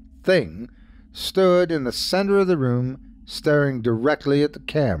thing stood in the center of the room, staring directly at the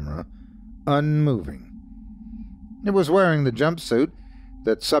camera, unmoving. It was wearing the jumpsuit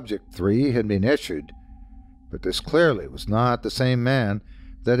that Subject 3 had been issued, but this clearly was not the same man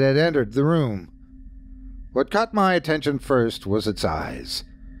that had entered the room. What caught my attention first was its eyes.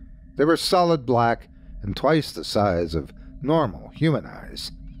 They were solid black and twice the size of normal human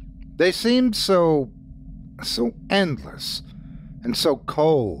eyes. They seemed so endless and so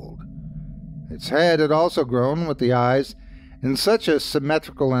cold. Its head had also grown with the eyes in such a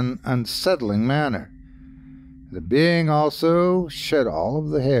symmetrical and unsettling manner. The being also shed all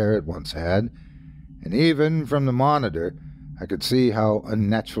of the hair it once had, and even from the monitor I could see how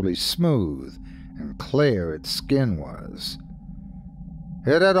unnaturally smooth and clear its skin was.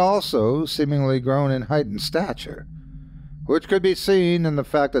 It had also seemingly grown in height and stature, which could be seen in the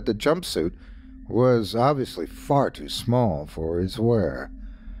fact that the jumpsuit was obviously far too small for his wear.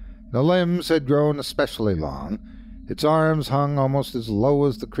 The limbs had grown especially long. Its arms hung almost as low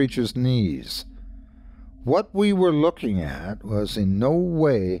as the creature's knees. What we were looking at was in no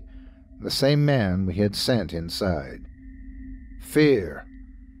way the same man we had sent inside. Fear.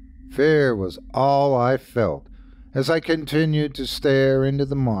 Fear was all I felt as I continued to stare into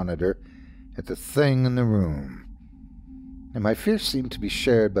the monitor at the thing in the room. And my fear seemed to be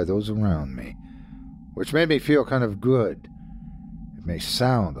shared by those around me, which made me feel kind of good. It may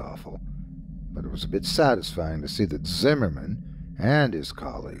sound awful, but it was a bit satisfying to see that Zimmerman and his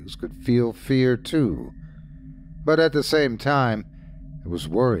colleagues could feel fear too. But at the same time, it was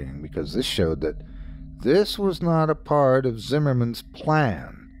worrying because this showed that this was not a part of Zimmerman's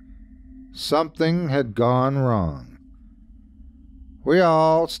plan. Something had gone wrong. We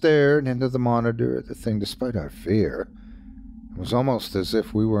all stared into the monitor at the thing despite our fear. It was almost as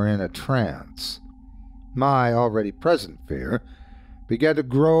if we were in a trance. My already present fear began to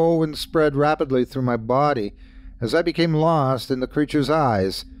grow and spread rapidly through my body as I became lost in the creature's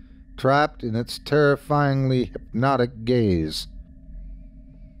eyes, trapped in its terrifyingly hypnotic gaze.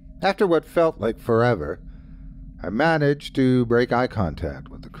 After what felt like forever, I managed to break eye contact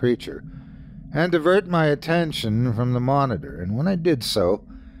with the creature and divert my attention from the monitor, and when I did so,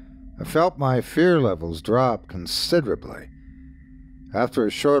 I felt my fear levels drop considerably. After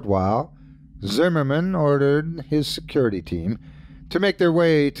a short while, Zimmerman ordered his security team to make their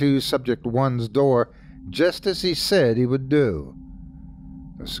way to Subject 1's door just as he said he would do.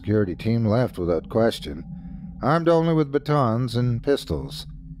 The security team left without question, armed only with batons and pistols.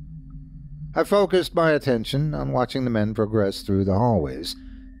 I focused my attention on watching the men progress through the hallways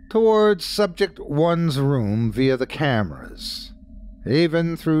towards Subject 1's room via the cameras.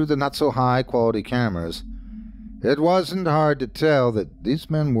 Even through the not-so-high-quality cameras, it wasn't hard to tell that these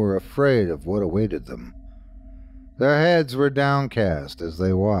men were afraid of what awaited them. Their heads were downcast as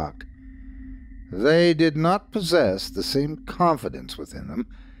they walked. They did not possess the same confidence within them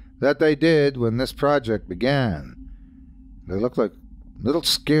that they did when this project began. They looked like little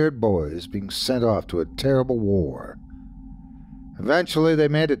scared boys being sent off to a terrible war. Eventually they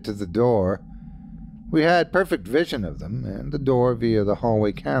made it to the door. We had perfect vision of them and the door via the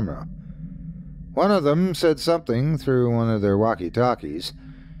hallway camera. One of them said something through one of their walkie-talkies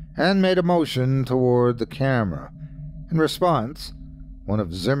and made a motion toward the camera. In response, one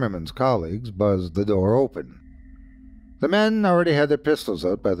of Zimmerman's colleagues buzzed the door open. The men already had their pistols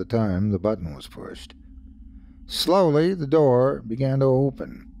out by the time the button was pushed. Slowly, the door began to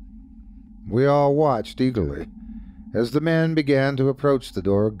open. We all watched eagerly as the men began to approach the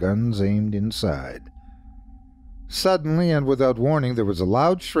door, guns aimed inside. Suddenly, and without warning, there was a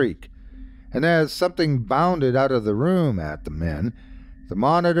loud shriek, and as something bounded out of the room at the men, the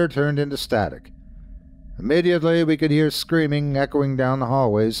monitor turned into static. Immediately, we could hear screaming echoing down the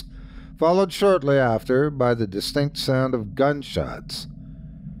hallways, followed shortly after by the distinct sound of gunshots.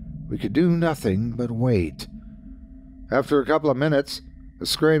 We could do nothing but wait. After a couple of minutes, the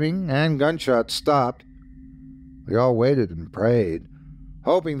screaming and gunshots stopped. We all waited and prayed,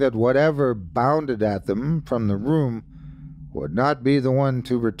 hoping that whatever bounded at them from the room would not be the one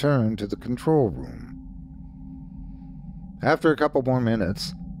to return to the control room. After a couple more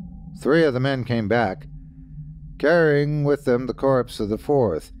minutes, 3 of the men came back, carrying with them the corpse of the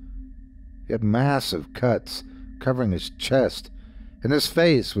 4th. He had massive cuts covering his chest, and his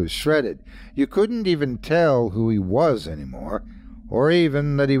face was shredded. You couldn't even tell who he was anymore, or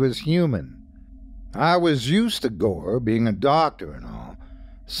even that he was human. I was used to gore, being a doctor and all,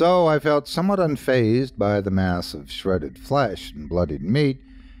 so I felt somewhat unfazed by the mass of shredded flesh and bloodied meat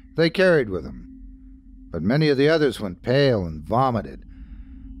they carried with them. but many of the others went pale and vomited.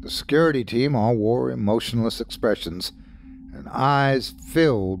 The security team all wore emotionless expressions and eyes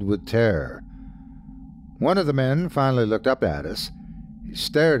filled with terror. One of the men finally looked up at us. He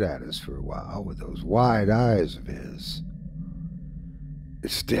stared at us for a while with those wide eyes of his.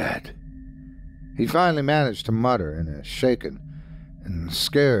 "It's dead," he finally managed to mutter in a shaken and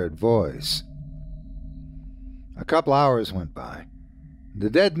scared voice. A couple hours went by. The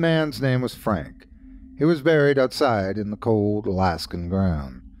dead man's name was Frank. He was buried outside in the cold Alaskan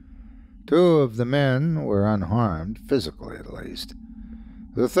ground. 2 of the men were unharmed, physically at least.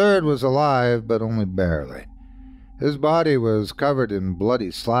 The third was alive, but only barely. His body was covered in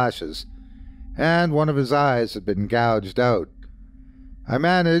bloody slashes, and one of his eyes had been gouged out. I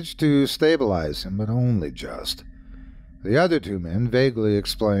managed to stabilize him, but only just. The other 2 men vaguely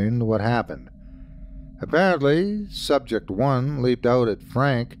explained what happened. Apparently, Subject 1 leaped out at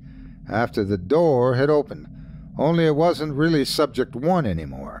Frank after the door had opened, only it wasn't really Subject 1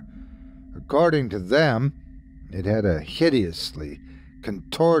 anymore. According to them, it had a hideously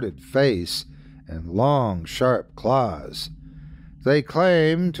contorted face and long, sharp claws. They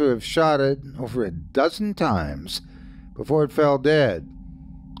claimed to have shot it over a dozen times before it fell dead,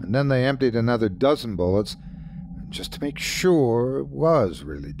 and then they emptied another dozen bullets just to make sure it was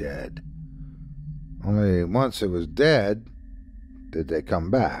really dead. Only once it was dead did they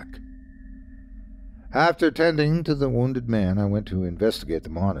come back. After tending to the wounded man, I went to investigate the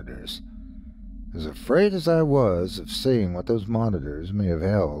monitors. As afraid as I was of seeing what those monitors may have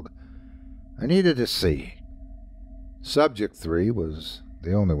held, I needed to see. Subject 3 was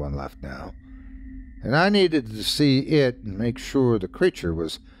the only one left now, and I needed to see it and make sure the creature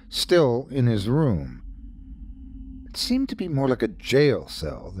was still in his room. It seemed to be more like a jail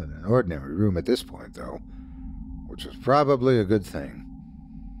cell than an ordinary room at this point, though, which was probably a good thing.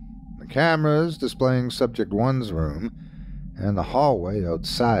 The cameras displaying Subject 1's room and the hallway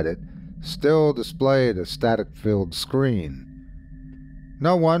outside it still displayed a static-filled screen.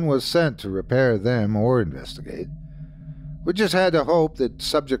 No one was sent to repair them or investigate. We just had to hope that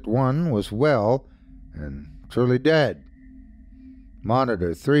Subject 1 was well and truly dead. Monitor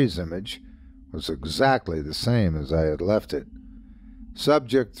 3's image was exactly the same as I had left it.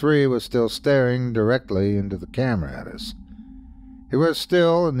 Subject 3 was still staring directly into the camera at us. He was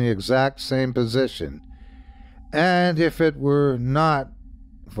still in the exact same position, and if it were not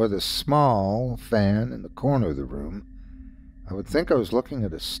for the small fan in the corner of the room, I would think I was looking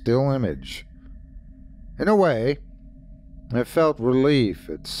at a still image. In a way, I felt relief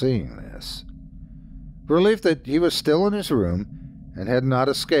at seeing this. Relief that he was still in his room and had not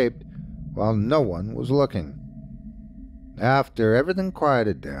escaped while no one was looking. After everything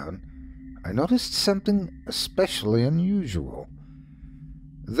quieted down, I noticed something especially unusual.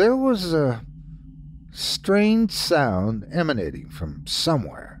 There was a strange sound emanating from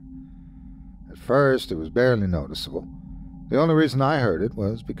somewhere. At first, it was barely noticeable. The only reason I heard it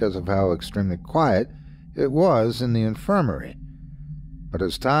was because of how extremely quiet it was in the infirmary. But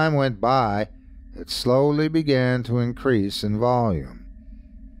as time went by, it slowly began to increase in volume.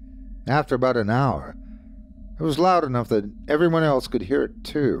 After about an hour, it was loud enough that everyone else could hear it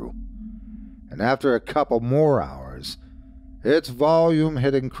too. And after a couple more hours, its volume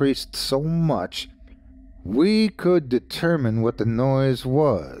had increased so much we could determine what the noise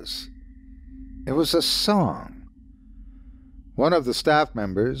was. It was a song. One of the staff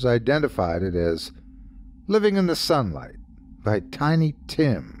members identified it as "Living in the Sunlight" by Tiny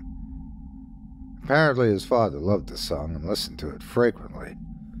Tim. Apparently his father loved the song and listened to it frequently.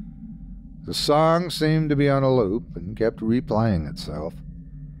 The song seemed to be on a loop and kept replaying itself.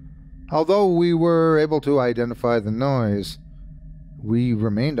 Although we were able to identify the noise, we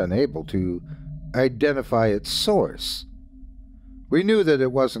remained unable to identify its source. We knew that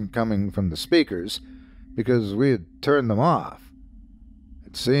it wasn't coming from the speakers because we had turned them off.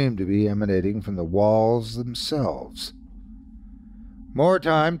 It seemed to be emanating from the walls themselves. More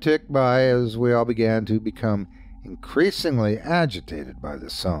time ticked by as we all began to become increasingly agitated by the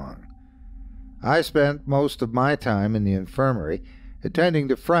song. I spent most of my time in the infirmary attending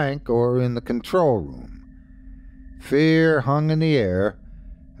to Frank or in the control room. Fear hung in the air,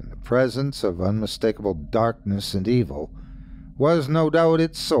 and the presence of unmistakable darkness and evil was no doubt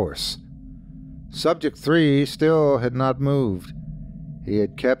its source. Subject 3 still had not moved. He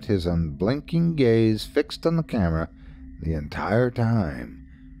had kept his unblinking gaze fixed on the camera the entire time.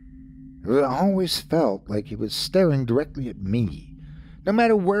 It always felt like he was staring directly at me, no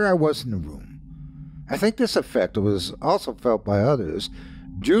matter where I was in the room. I think this effect was also felt by others,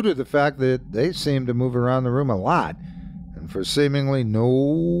 due to the fact that they seemed to move around the room a lot, and for seemingly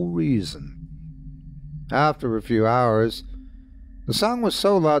no reason. After a few hours, the song was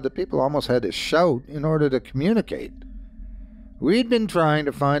so loud that people almost had to shout in order to communicate. We'd been trying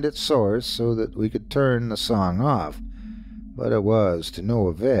to find its source so that we could turn the song off, but it was to no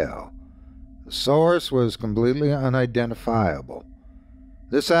avail. The source was completely unidentifiable.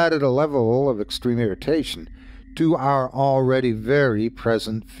 This added a level of extreme irritation to our already very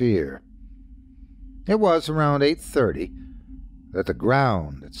present fear. It was around 8:30 that the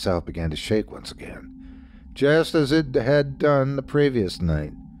ground itself began to shake once again, just as it had done the previous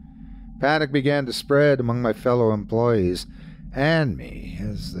night. Panic began to spread among my fellow employees and me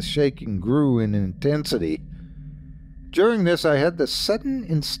as the shaking grew in intensity. During this, I had the sudden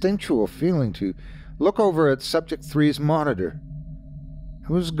instinctual feeling to look over at Subject 3's monitor. It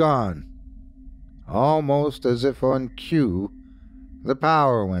was gone. Almost as if on cue, the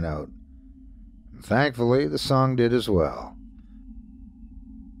power went out. Thankfully, the song did as well.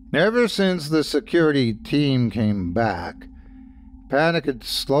 Ever since the security team came back, panic had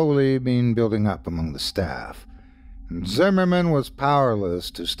slowly been building up among the staff, and Zimmerman was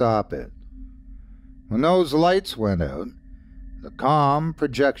powerless to stop it. When those lights went out, the calm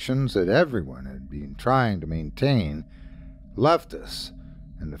projections that everyone had been trying to maintain left us,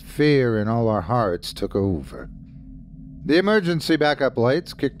 and the fear in all our hearts took over. The emergency backup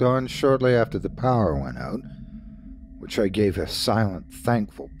lights kicked on shortly after the power went out, which I gave a silent,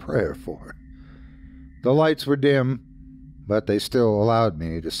 thankful prayer for. The lights were dim, but they still allowed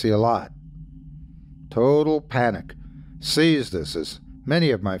me to see a lot. Total panic seized us as many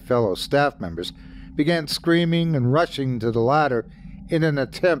of my fellow staff members began screaming and rushing to the ladder in an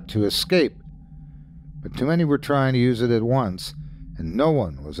attempt to escape. But too many were trying to use it at once, and no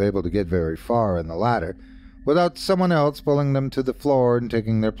one was able to get very far in the ladder without someone else pulling them to the floor and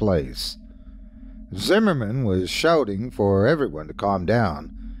taking their place. Zimmerman was shouting for everyone to calm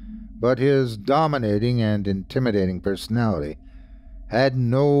down, but his dominating and intimidating personality had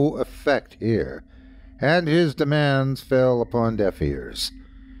no effect here, and his demands fell upon deaf ears.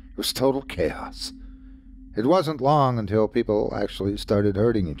 It was total chaos. It wasn't long until people actually started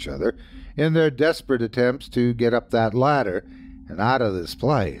hurting each other in their desperate attempts to get up that ladder and out of this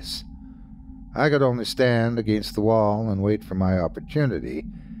place. I could only stand against the wall and wait for my opportunity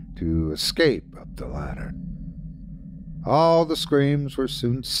to escape up the ladder. All the screams were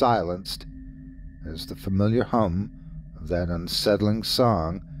soon silenced as the familiar hum of that unsettling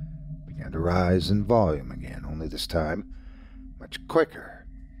song began to rise in volume again, only this time much quicker.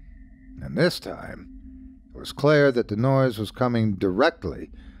 And this time it was clear that the noise was coming directly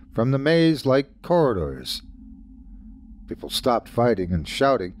from the maze-like corridors. People stopped fighting and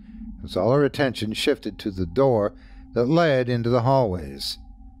shouting as all our attention shifted to the door that led into the hallways.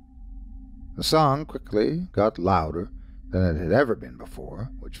 The song quickly got louder than it had ever been before,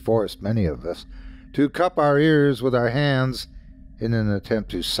 which forced many of us to cup our ears with our hands in an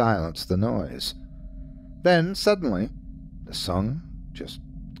attempt to silence the noise. Then, suddenly, the song just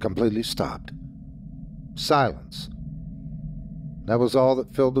completely stopped. Silence. That was all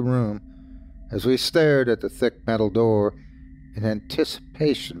that filled the room as we stared at the thick metal door in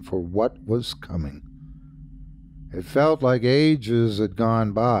anticipation for what was coming. It felt like ages had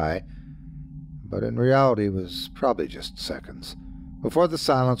gone by, but in reality it was probably just seconds before the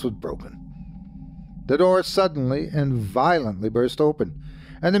silence was broken. The door suddenly and violently burst open,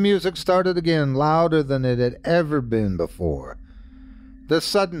 and the music started again, louder than it had ever been before. The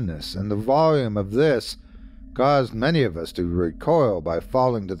suddenness and the volume of this caused many of us to recoil by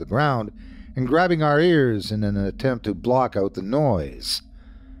falling to the ground and grabbing our ears in an attempt to block out the noise.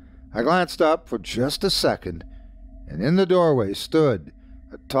 I glanced up for just a second, and in the doorway stood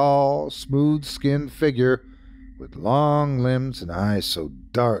a tall, smooth-skinned figure with long limbs and eyes so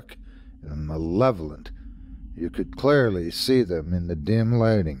dark and malevolent you could clearly see them in the dim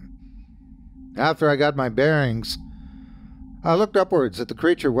lighting. After I got my bearings, I looked upwards at the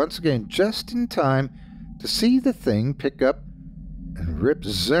creature once again, just in time to see the thing pick up and rip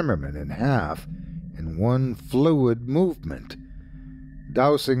Zimmerman in half in one fluid movement,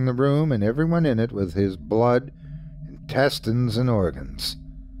 dousing the room and everyone in it with his blood, intestines, and organs.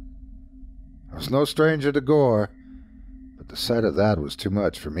 I was no stranger to gore, but the sight of that was too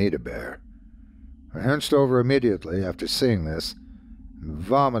much for me to bear. I hunched over immediately after seeing this and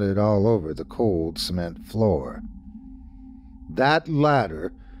vomited all over the cold cement floor. That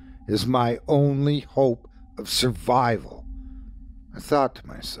ladder is my only hope of survival, I thought to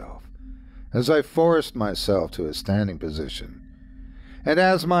myself, as I forced myself to a standing position. And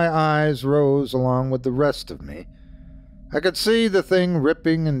as my eyes rose along with the rest of me, I could see the thing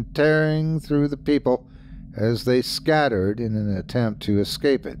ripping and tearing through the people as they scattered in an attempt to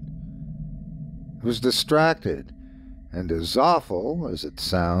escape it. I was distracted, and as awful as it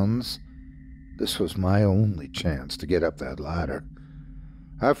sounds, this was my only chance to get up that ladder.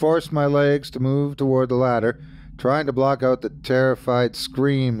 I forced my legs to move toward the ladder, trying to block out the terrified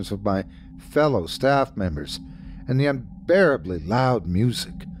screams of my fellow staff members and the unbearably loud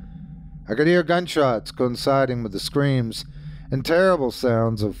music. I could hear gunshots coinciding with the screams and terrible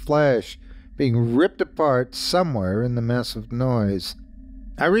sounds of flesh being ripped apart somewhere in the mess of noise.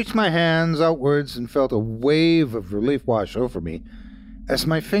 I reached my hands outwards and felt a wave of relief wash over me as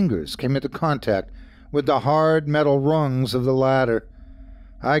my fingers came into contact with the hard metal rungs of the ladder.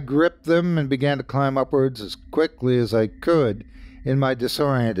 I gripped them and began to climb upwards as quickly as I could in my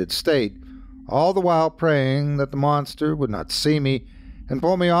disoriented state, all the while praying that the monster would not see me and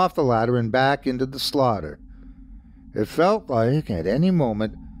pull me off the ladder and back into the slaughter. It felt like at any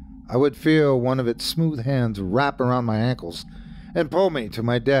moment I would feel one of its smooth hands wrap around my ankles and pull me to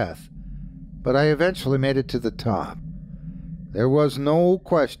my death, but I eventually made it to the top. There was no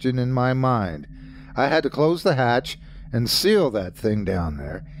question in my mind. I had to close the hatch and seal that thing down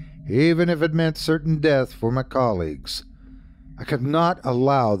there, even if it meant certain death for my colleagues. I could not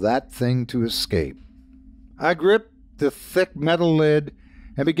allow that thing to escape. I gripped the thick metal lid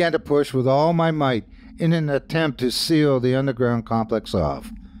and began to push with all my might in an attempt to seal the underground complex off.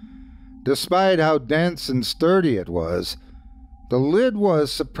 Despite how dense and sturdy it was, the lid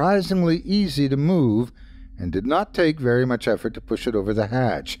was surprisingly easy to move and did not take very much effort to push it over the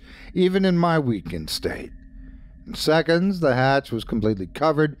hatch, even in my weakened state. In seconds, the hatch was completely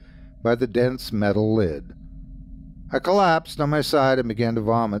covered by the dense metal lid. I collapsed on my side and began to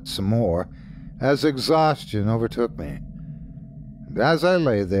vomit some more as exhaustion overtook me. And as I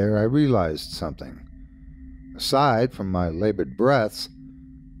lay there, I realized something. Aside from my labored breaths,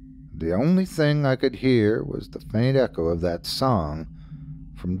 the only thing I could hear was the faint echo of that song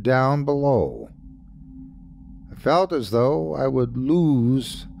from down below. I felt as though I would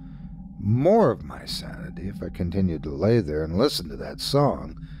lose more of my sanity if I continued to lay there and listen to that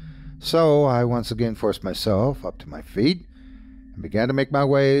song, so I once again forced myself up to my feet and began to make my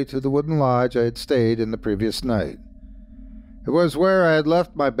way to the wooden lodge I had stayed in the previous night. It was where I had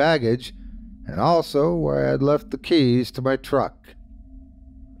left my baggage and also where I had left the keys to my truck.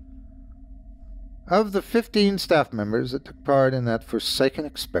 Of the 15 staff members that took part in that forsaken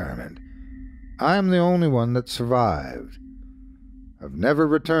experiment, I am the only one that survived. I've never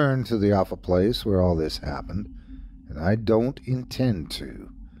returned to the awful place where all this happened, and I don't intend to.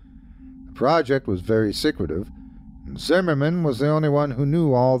 The project was very secretive, and Zimmerman was the only one who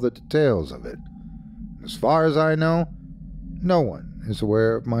knew all the details of it. As far as I know, no one is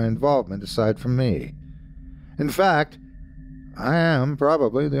aware of my involvement aside from me. In fact, I am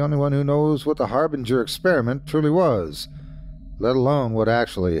probably the only one who knows what the Harbinger experiment truly was, let alone what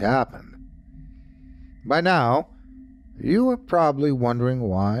actually happened. By now, you are probably wondering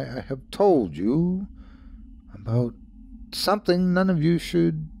why I have told you about something none of you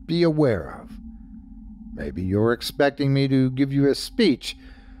should be aware of. Maybe you're expecting me to give you a speech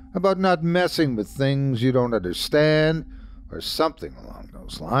about not messing with things you don't understand, or something along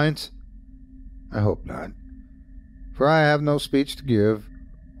those lines. I hope not, for I have no speech to give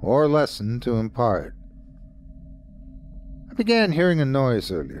or lesson to impart. I began hearing a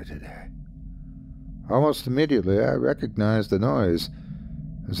noise earlier today. Almost immediately I recognized the noise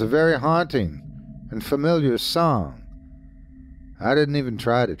as a very haunting and familiar song. I didn't even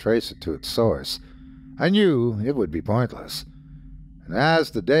try to trace it to its source. I knew it would be pointless. And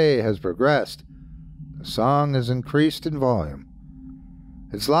as the day has progressed, the song has increased in volume.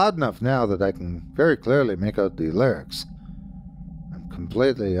 It's loud enough now that I can very clearly make out the lyrics. I'm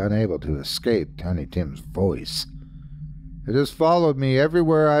completely unable to escape Tiny Tim's voice. It has followed me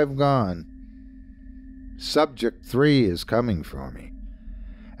everywhere I've gone. Subject 3 is coming for me,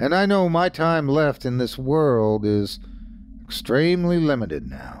 and I know my time left in this world is extremely limited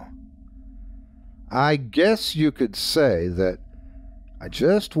now. I guess you could say that I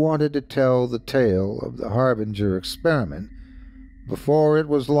just wanted to tell the tale of the Harbinger experiment before it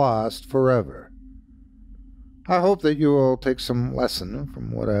was lost forever. I hope that you will take some lesson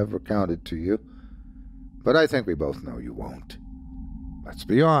from what I have recounted to you, but I think we both know you won't. Let's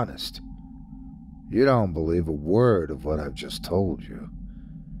be honest. You don't believe a word of what I've just told you,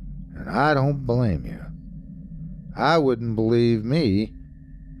 and I don't blame you. I wouldn't believe me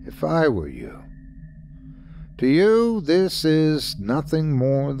if I were you. To you, this is nothing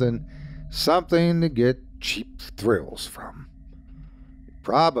more than something to get cheap thrills from. You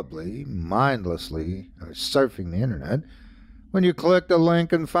probably mindlessly are surfing the internet when you clicked a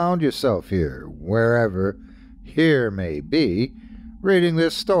link and found yourself here, wherever here may be, reading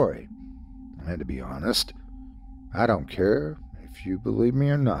this story. And to be honest, I don't care if you believe me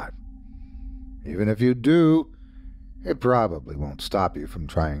or not. Even if you do, it probably won't stop you from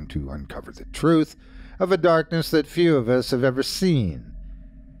trying to uncover the truth of a darkness that few of us have ever seen.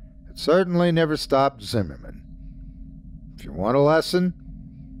 It certainly never stopped Zimmerman. If you want a lesson,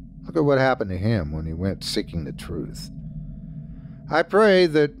 look at what happened to him when he went seeking the truth. I pray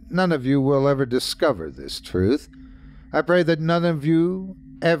that none of you will ever discover this truth. I pray that none of you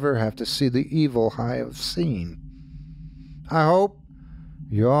ever have to see the evil I have seen. I hope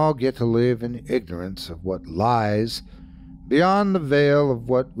you all get to live in ignorance of what lies beyond the veil of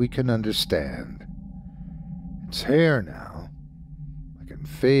what we can understand. It's here now. I can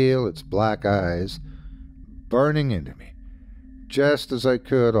feel its black eyes burning into me, just as I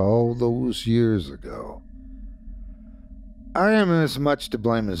could all those years ago. I am as much to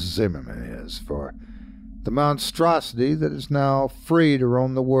blame as Zimmerman is for the monstrosity that is now free to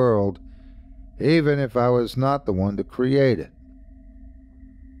roam the world, even if I was not the one to create it.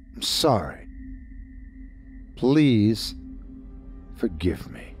 I'm sorry. Please forgive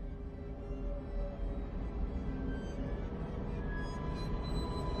me.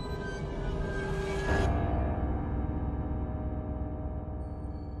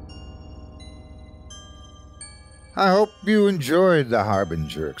 I hope you enjoyed the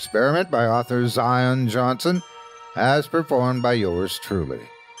Harbinger experiment by author Zyon Johnson, as performed by yours truly.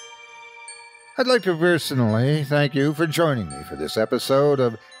 I'd like to personally thank you for joining me for this episode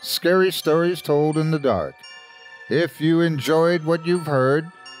of Scary Stories Told in the Dark. If you enjoyed what you've heard,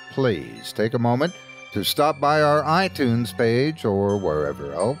 please take a moment to stop by our iTunes page or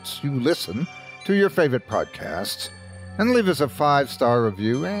wherever else you listen to your favorite podcasts and leave us a 5-star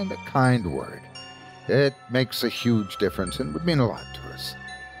review and a kind word. It makes a huge difference and would mean a lot to us.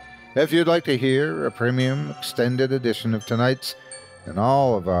 If you'd like to hear a premium extended edition of tonight's and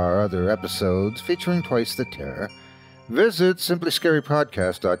all of our other episodes featuring Twice the Terror, visit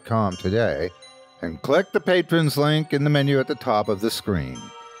simplyscarypodcast.com today and click the Patrons link in the menu at the top of the screen.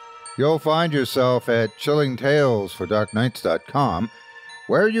 You'll find yourself at chillingtalesfordarknights.com,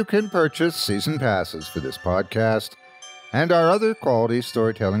 where you can purchase season passes for this podcast and our other quality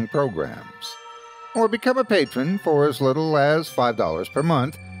storytelling programs. Or become a patron for as little as $5 per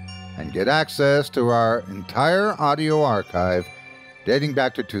month and get access to our entire audio archive dating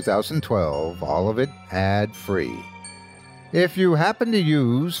back to 2012, all of it ad-free. If you happen to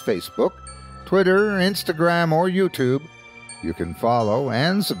use Facebook, Twitter, Instagram, or YouTube, you can follow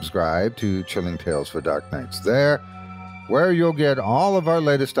and subscribe to Chilling Tales for Dark Nights there, where you'll get all of our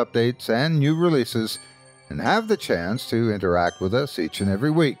latest updates and new releases and have the chance to interact with us each and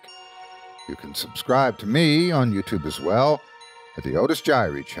every week. You can subscribe to me on YouTube as well at the Otis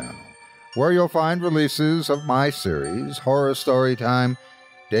Jiry channel, where you'll find releases of my series, Horror Storytime,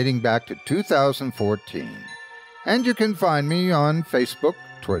 dating back to 2014. And you can find me on Facebook,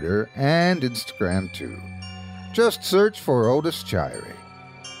 Twitter, and Instagram too. Just search for Otis Jiry.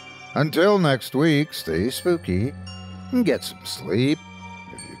 Until next week, stay spooky and get some sleep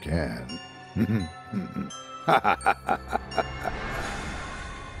if you can.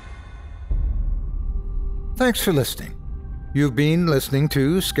 Thanks for listening. You've been listening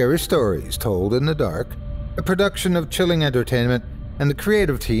to Scary Stories Told in the Dark, a production of Chilling Entertainment and the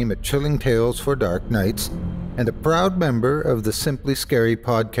creative team at Chilling Tales for Dark Nights, and a proud member of the Simply Scary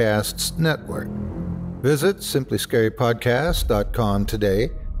Podcasts network. Visit simplyscarypodcast.com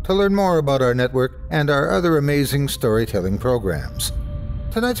today to learn more about our network and our other amazing storytelling programs.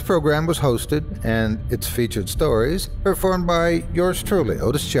 Tonight's program was hosted, and its featured stories performed by yours truly,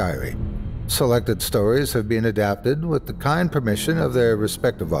 Otis Jiry. Selected stories have been adapted with the kind permission of their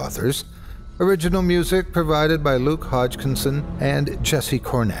respective authors. Original music provided by Luke Hodgkinson and Jesse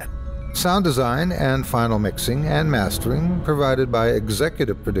Cornett. Sound design and final mixing and mastering provided by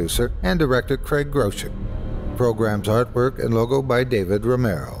executive producer and director Craig Groshek. Program's artwork and logo by David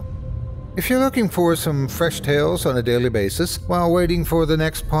Romero. If you're looking for some fresh tales on a daily basis while waiting for the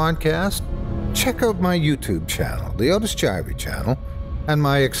next podcast, check out my YouTube channel, the Otis Jiry channel, and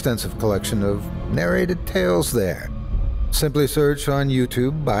my extensive collection of narrated tales there. Simply search on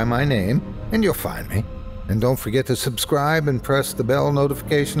YouTube by my name, and you'll find me. And don't forget to subscribe and press the bell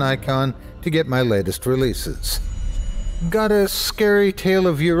notification icon to get my latest releases. Got a scary tale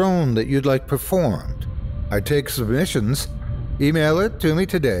of your own that you'd like performed? I take submissions. Email it to me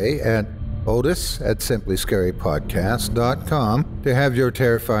today at otis@simplyscarypodcast.com to have your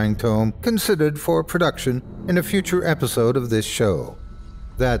terrifying tome considered for production in a future episode of this show.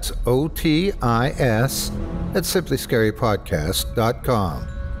 That's OTIS@simplyscarypodcast.com.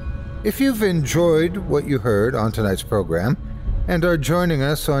 If you've enjoyed what you heard on tonight's program, and are joining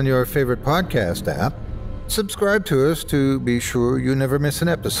us on your favorite podcast app, subscribe to us to be sure you never miss an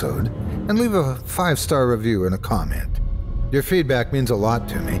episode, and leave a 5-star review and a comment. Your feedback means a lot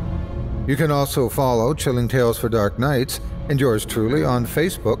to me. You can also follow Chilling Tales for Dark Nights and yours truly on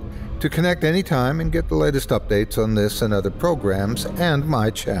Facebook to connect anytime and get the latest updates on this and other programs and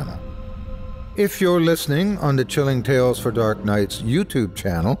my channel. If you're listening on the Chilling Tales for Dark Nights YouTube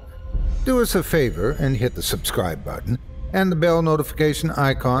channel, do us a favor and hit the subscribe button and the bell notification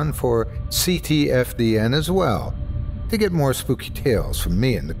icon for ctfdn as well to get more spooky tales from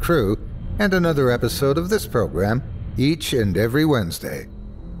me and the crew and another episode of this program each and every Wednesday.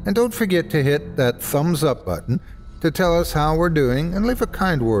 And don't forget to hit that thumbs up button to tell us how we're doing and leave a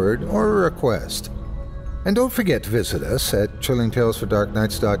kind word or a request. And don't forget to visit us at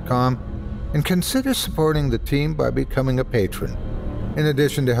chillingtalesfordarknights.com and consider supporting the team by becoming a patron. In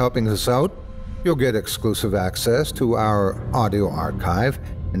addition to helping us out, you'll get exclusive access to our audio archive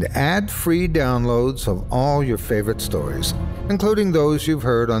and ad-free downloads of all your favorite stories, including those you've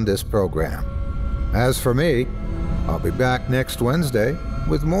heard on this program. As for me, I'll be back next Wednesday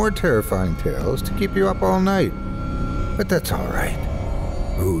with more terrifying tales to keep you up all night. But that's all right.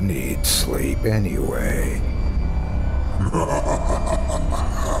 Who needs sleep anyway?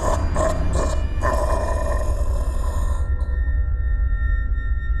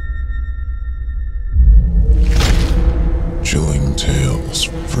 Chilling Tales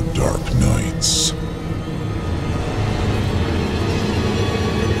for Dark Nights.